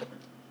 Yeah,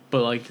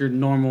 but your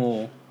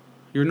normal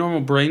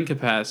brain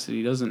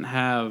capacity doesn't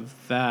have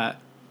that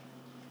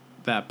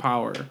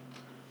power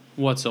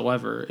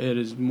whatsoever. It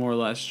is more or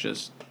less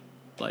just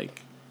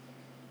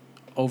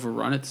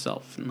overrun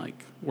itself and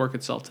work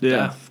itself to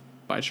death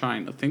by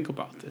trying to think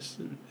about this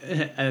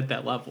at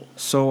that level.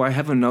 So I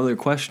have another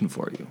question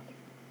for you.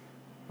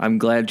 I'm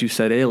glad you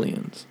said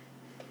aliens.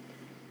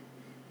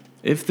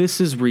 If this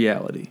is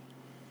reality,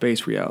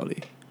 base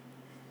reality,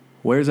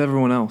 where's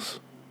everyone else?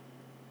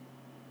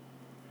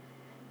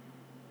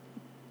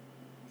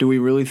 Do we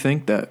really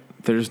think that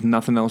there's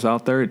nothing else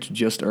out there? It's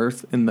just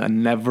Earth in the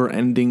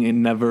never-ending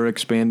and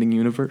never-expanding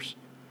universe?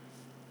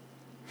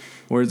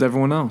 Where's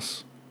everyone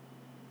else?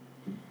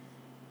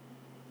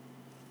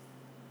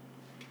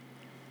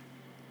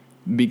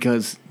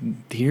 Because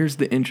here's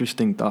the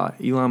interesting thought.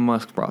 Elon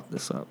Musk brought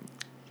this up.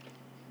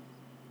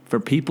 For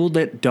people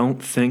that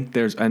don't think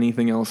there's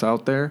anything else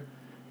out there,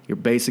 you're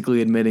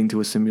basically admitting to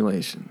a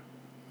simulation.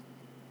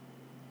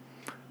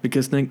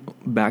 Because think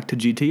back to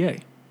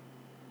GTA.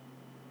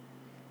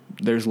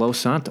 There's Los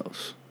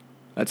Santos.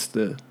 That's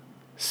the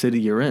city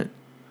you're in.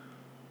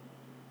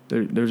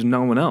 There's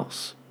no one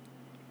else.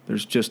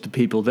 There's just the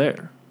people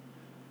there.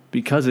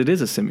 Because it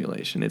is a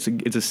simulation. It's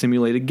a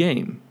simulated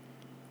game.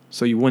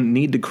 So you wouldn't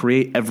need to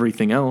create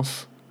everything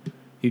else.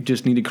 You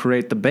just need to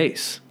create the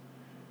base.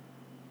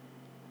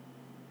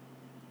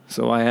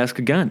 So I ask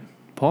again,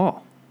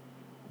 Paul,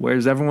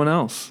 where's everyone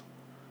else?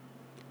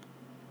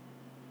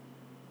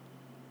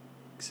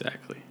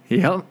 Exactly.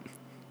 Yep.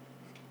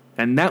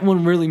 And that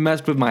one really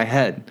messed with my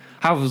head.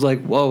 I was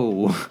like,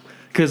 whoa.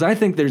 Because I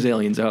think there's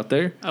aliens out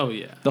there. Oh,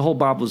 yeah. The whole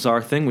Bob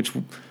Lazar thing, which,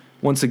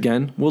 once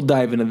again, we'll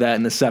dive into that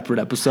in a separate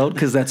episode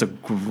because that's a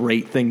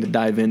great thing to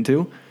dive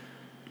into.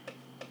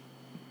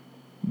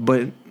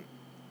 But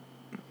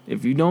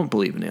if you don't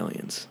believe in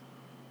aliens,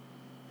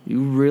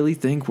 you really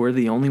think we're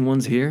the only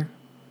ones here?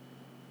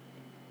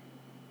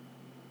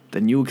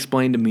 Then you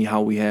explain to me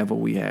how we have what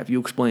we have. You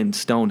explain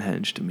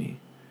Stonehenge to me.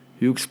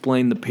 You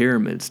explain the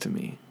pyramids to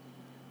me.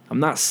 I'm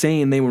not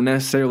saying they were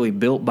necessarily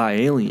built by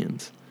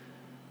aliens.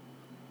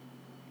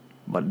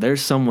 But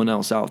there's someone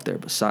else out there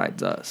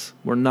besides us.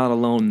 We're not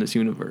alone in this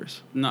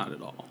universe. Not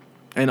at all.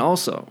 And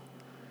also,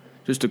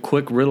 just a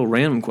quick riddle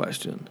random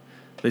question.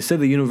 They say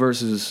the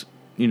universe is,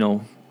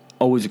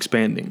 always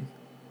expanding.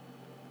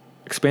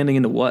 Expanding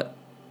into what?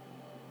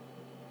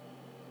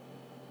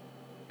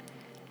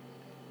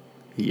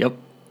 Yep.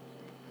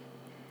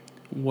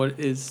 What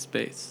is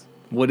space?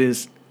 What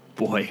is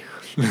boy,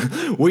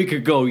 we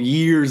could go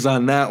years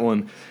on that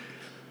one.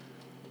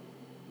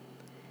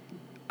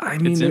 I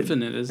mean, it's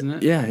infinite, isn't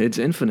it? Yeah, it's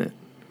infinite,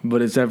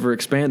 but it's ever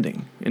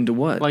expanding into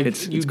what? Like,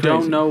 it's you crazy.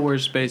 don't know where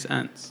space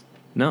ends.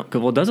 No,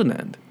 because it doesn't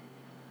end.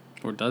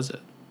 Or does it?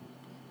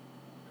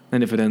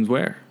 And if it ends,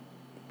 where?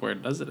 Where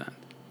does it end?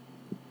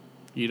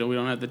 We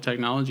don't have the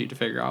technology to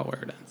figure out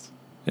where it ends.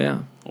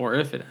 Yeah. Or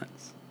if it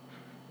ends.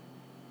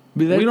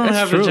 But We don't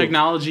have true. the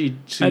technology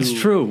to... That's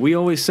true. We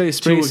always say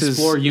space to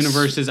explore is...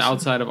 universes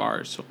outside of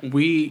ours.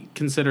 We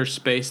consider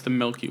space the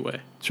Milky Way.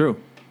 True.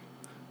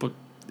 But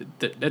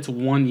that's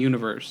one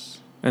universe.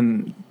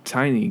 And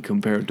tiny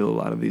compared to a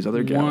lot of these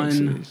other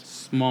galaxies. One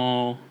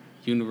small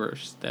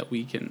universe that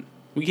we can't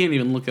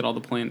even look at all the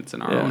planets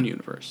in our own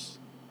universe.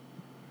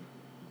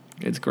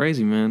 It's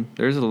crazy, man.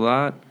 There's a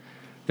lot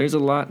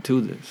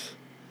to this.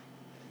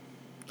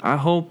 I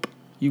hope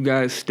you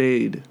guys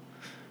stayed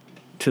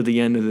to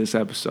the end of this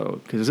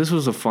episode, because this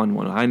was a fun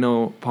one. I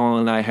know Paul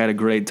and I had a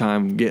great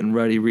time getting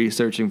ready,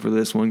 researching for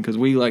this one, because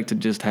we like to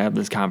just have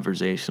this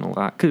conversation a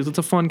lot, because it's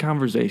a fun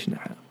conversation to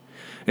have.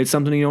 It's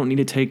something you don't need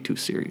to take too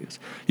serious.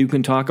 You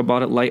can talk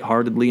about it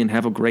lightheartedly and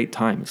have a great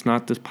time. It's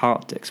not this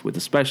politics, with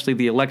especially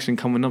the election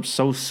coming up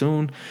so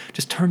soon.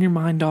 Just turn your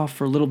mind off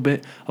for a little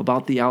bit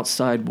about the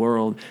outside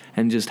world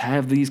and just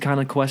have these kind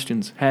of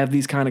questions, have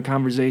these kind of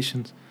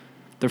conversations.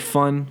 They're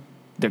fun.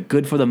 They're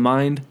good for the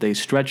mind. They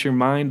stretch your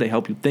mind. They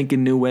help you think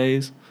in new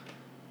ways.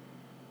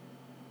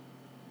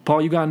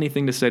 Paul, you got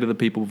anything to say to the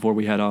people before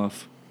we head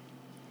off?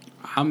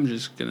 I'm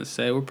just going to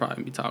say we're probably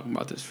going to be talking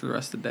about this for the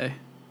rest of the day.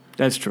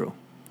 That's true.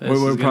 This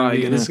is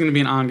going to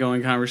be an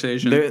ongoing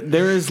conversation.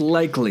 There is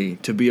likely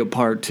to be a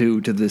part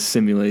 2 to this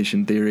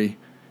simulation theory.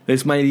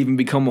 This might even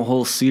become a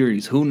whole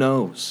series. Who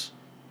knows?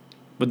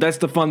 But that's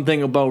the fun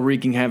thing about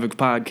Wreaking Havoc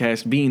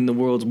Podcast being the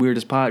world's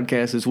weirdest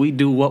podcast, is we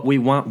do what we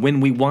want,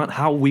 when we want,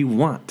 how we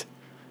want.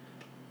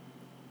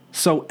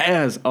 So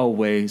as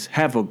always,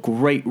 have a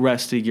great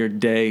rest of your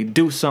day.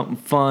 Do something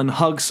fun.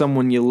 Hug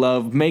someone you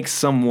love. Make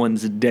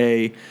someone's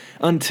day.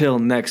 Until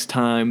next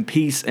time,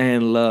 peace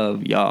and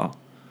love, y'all.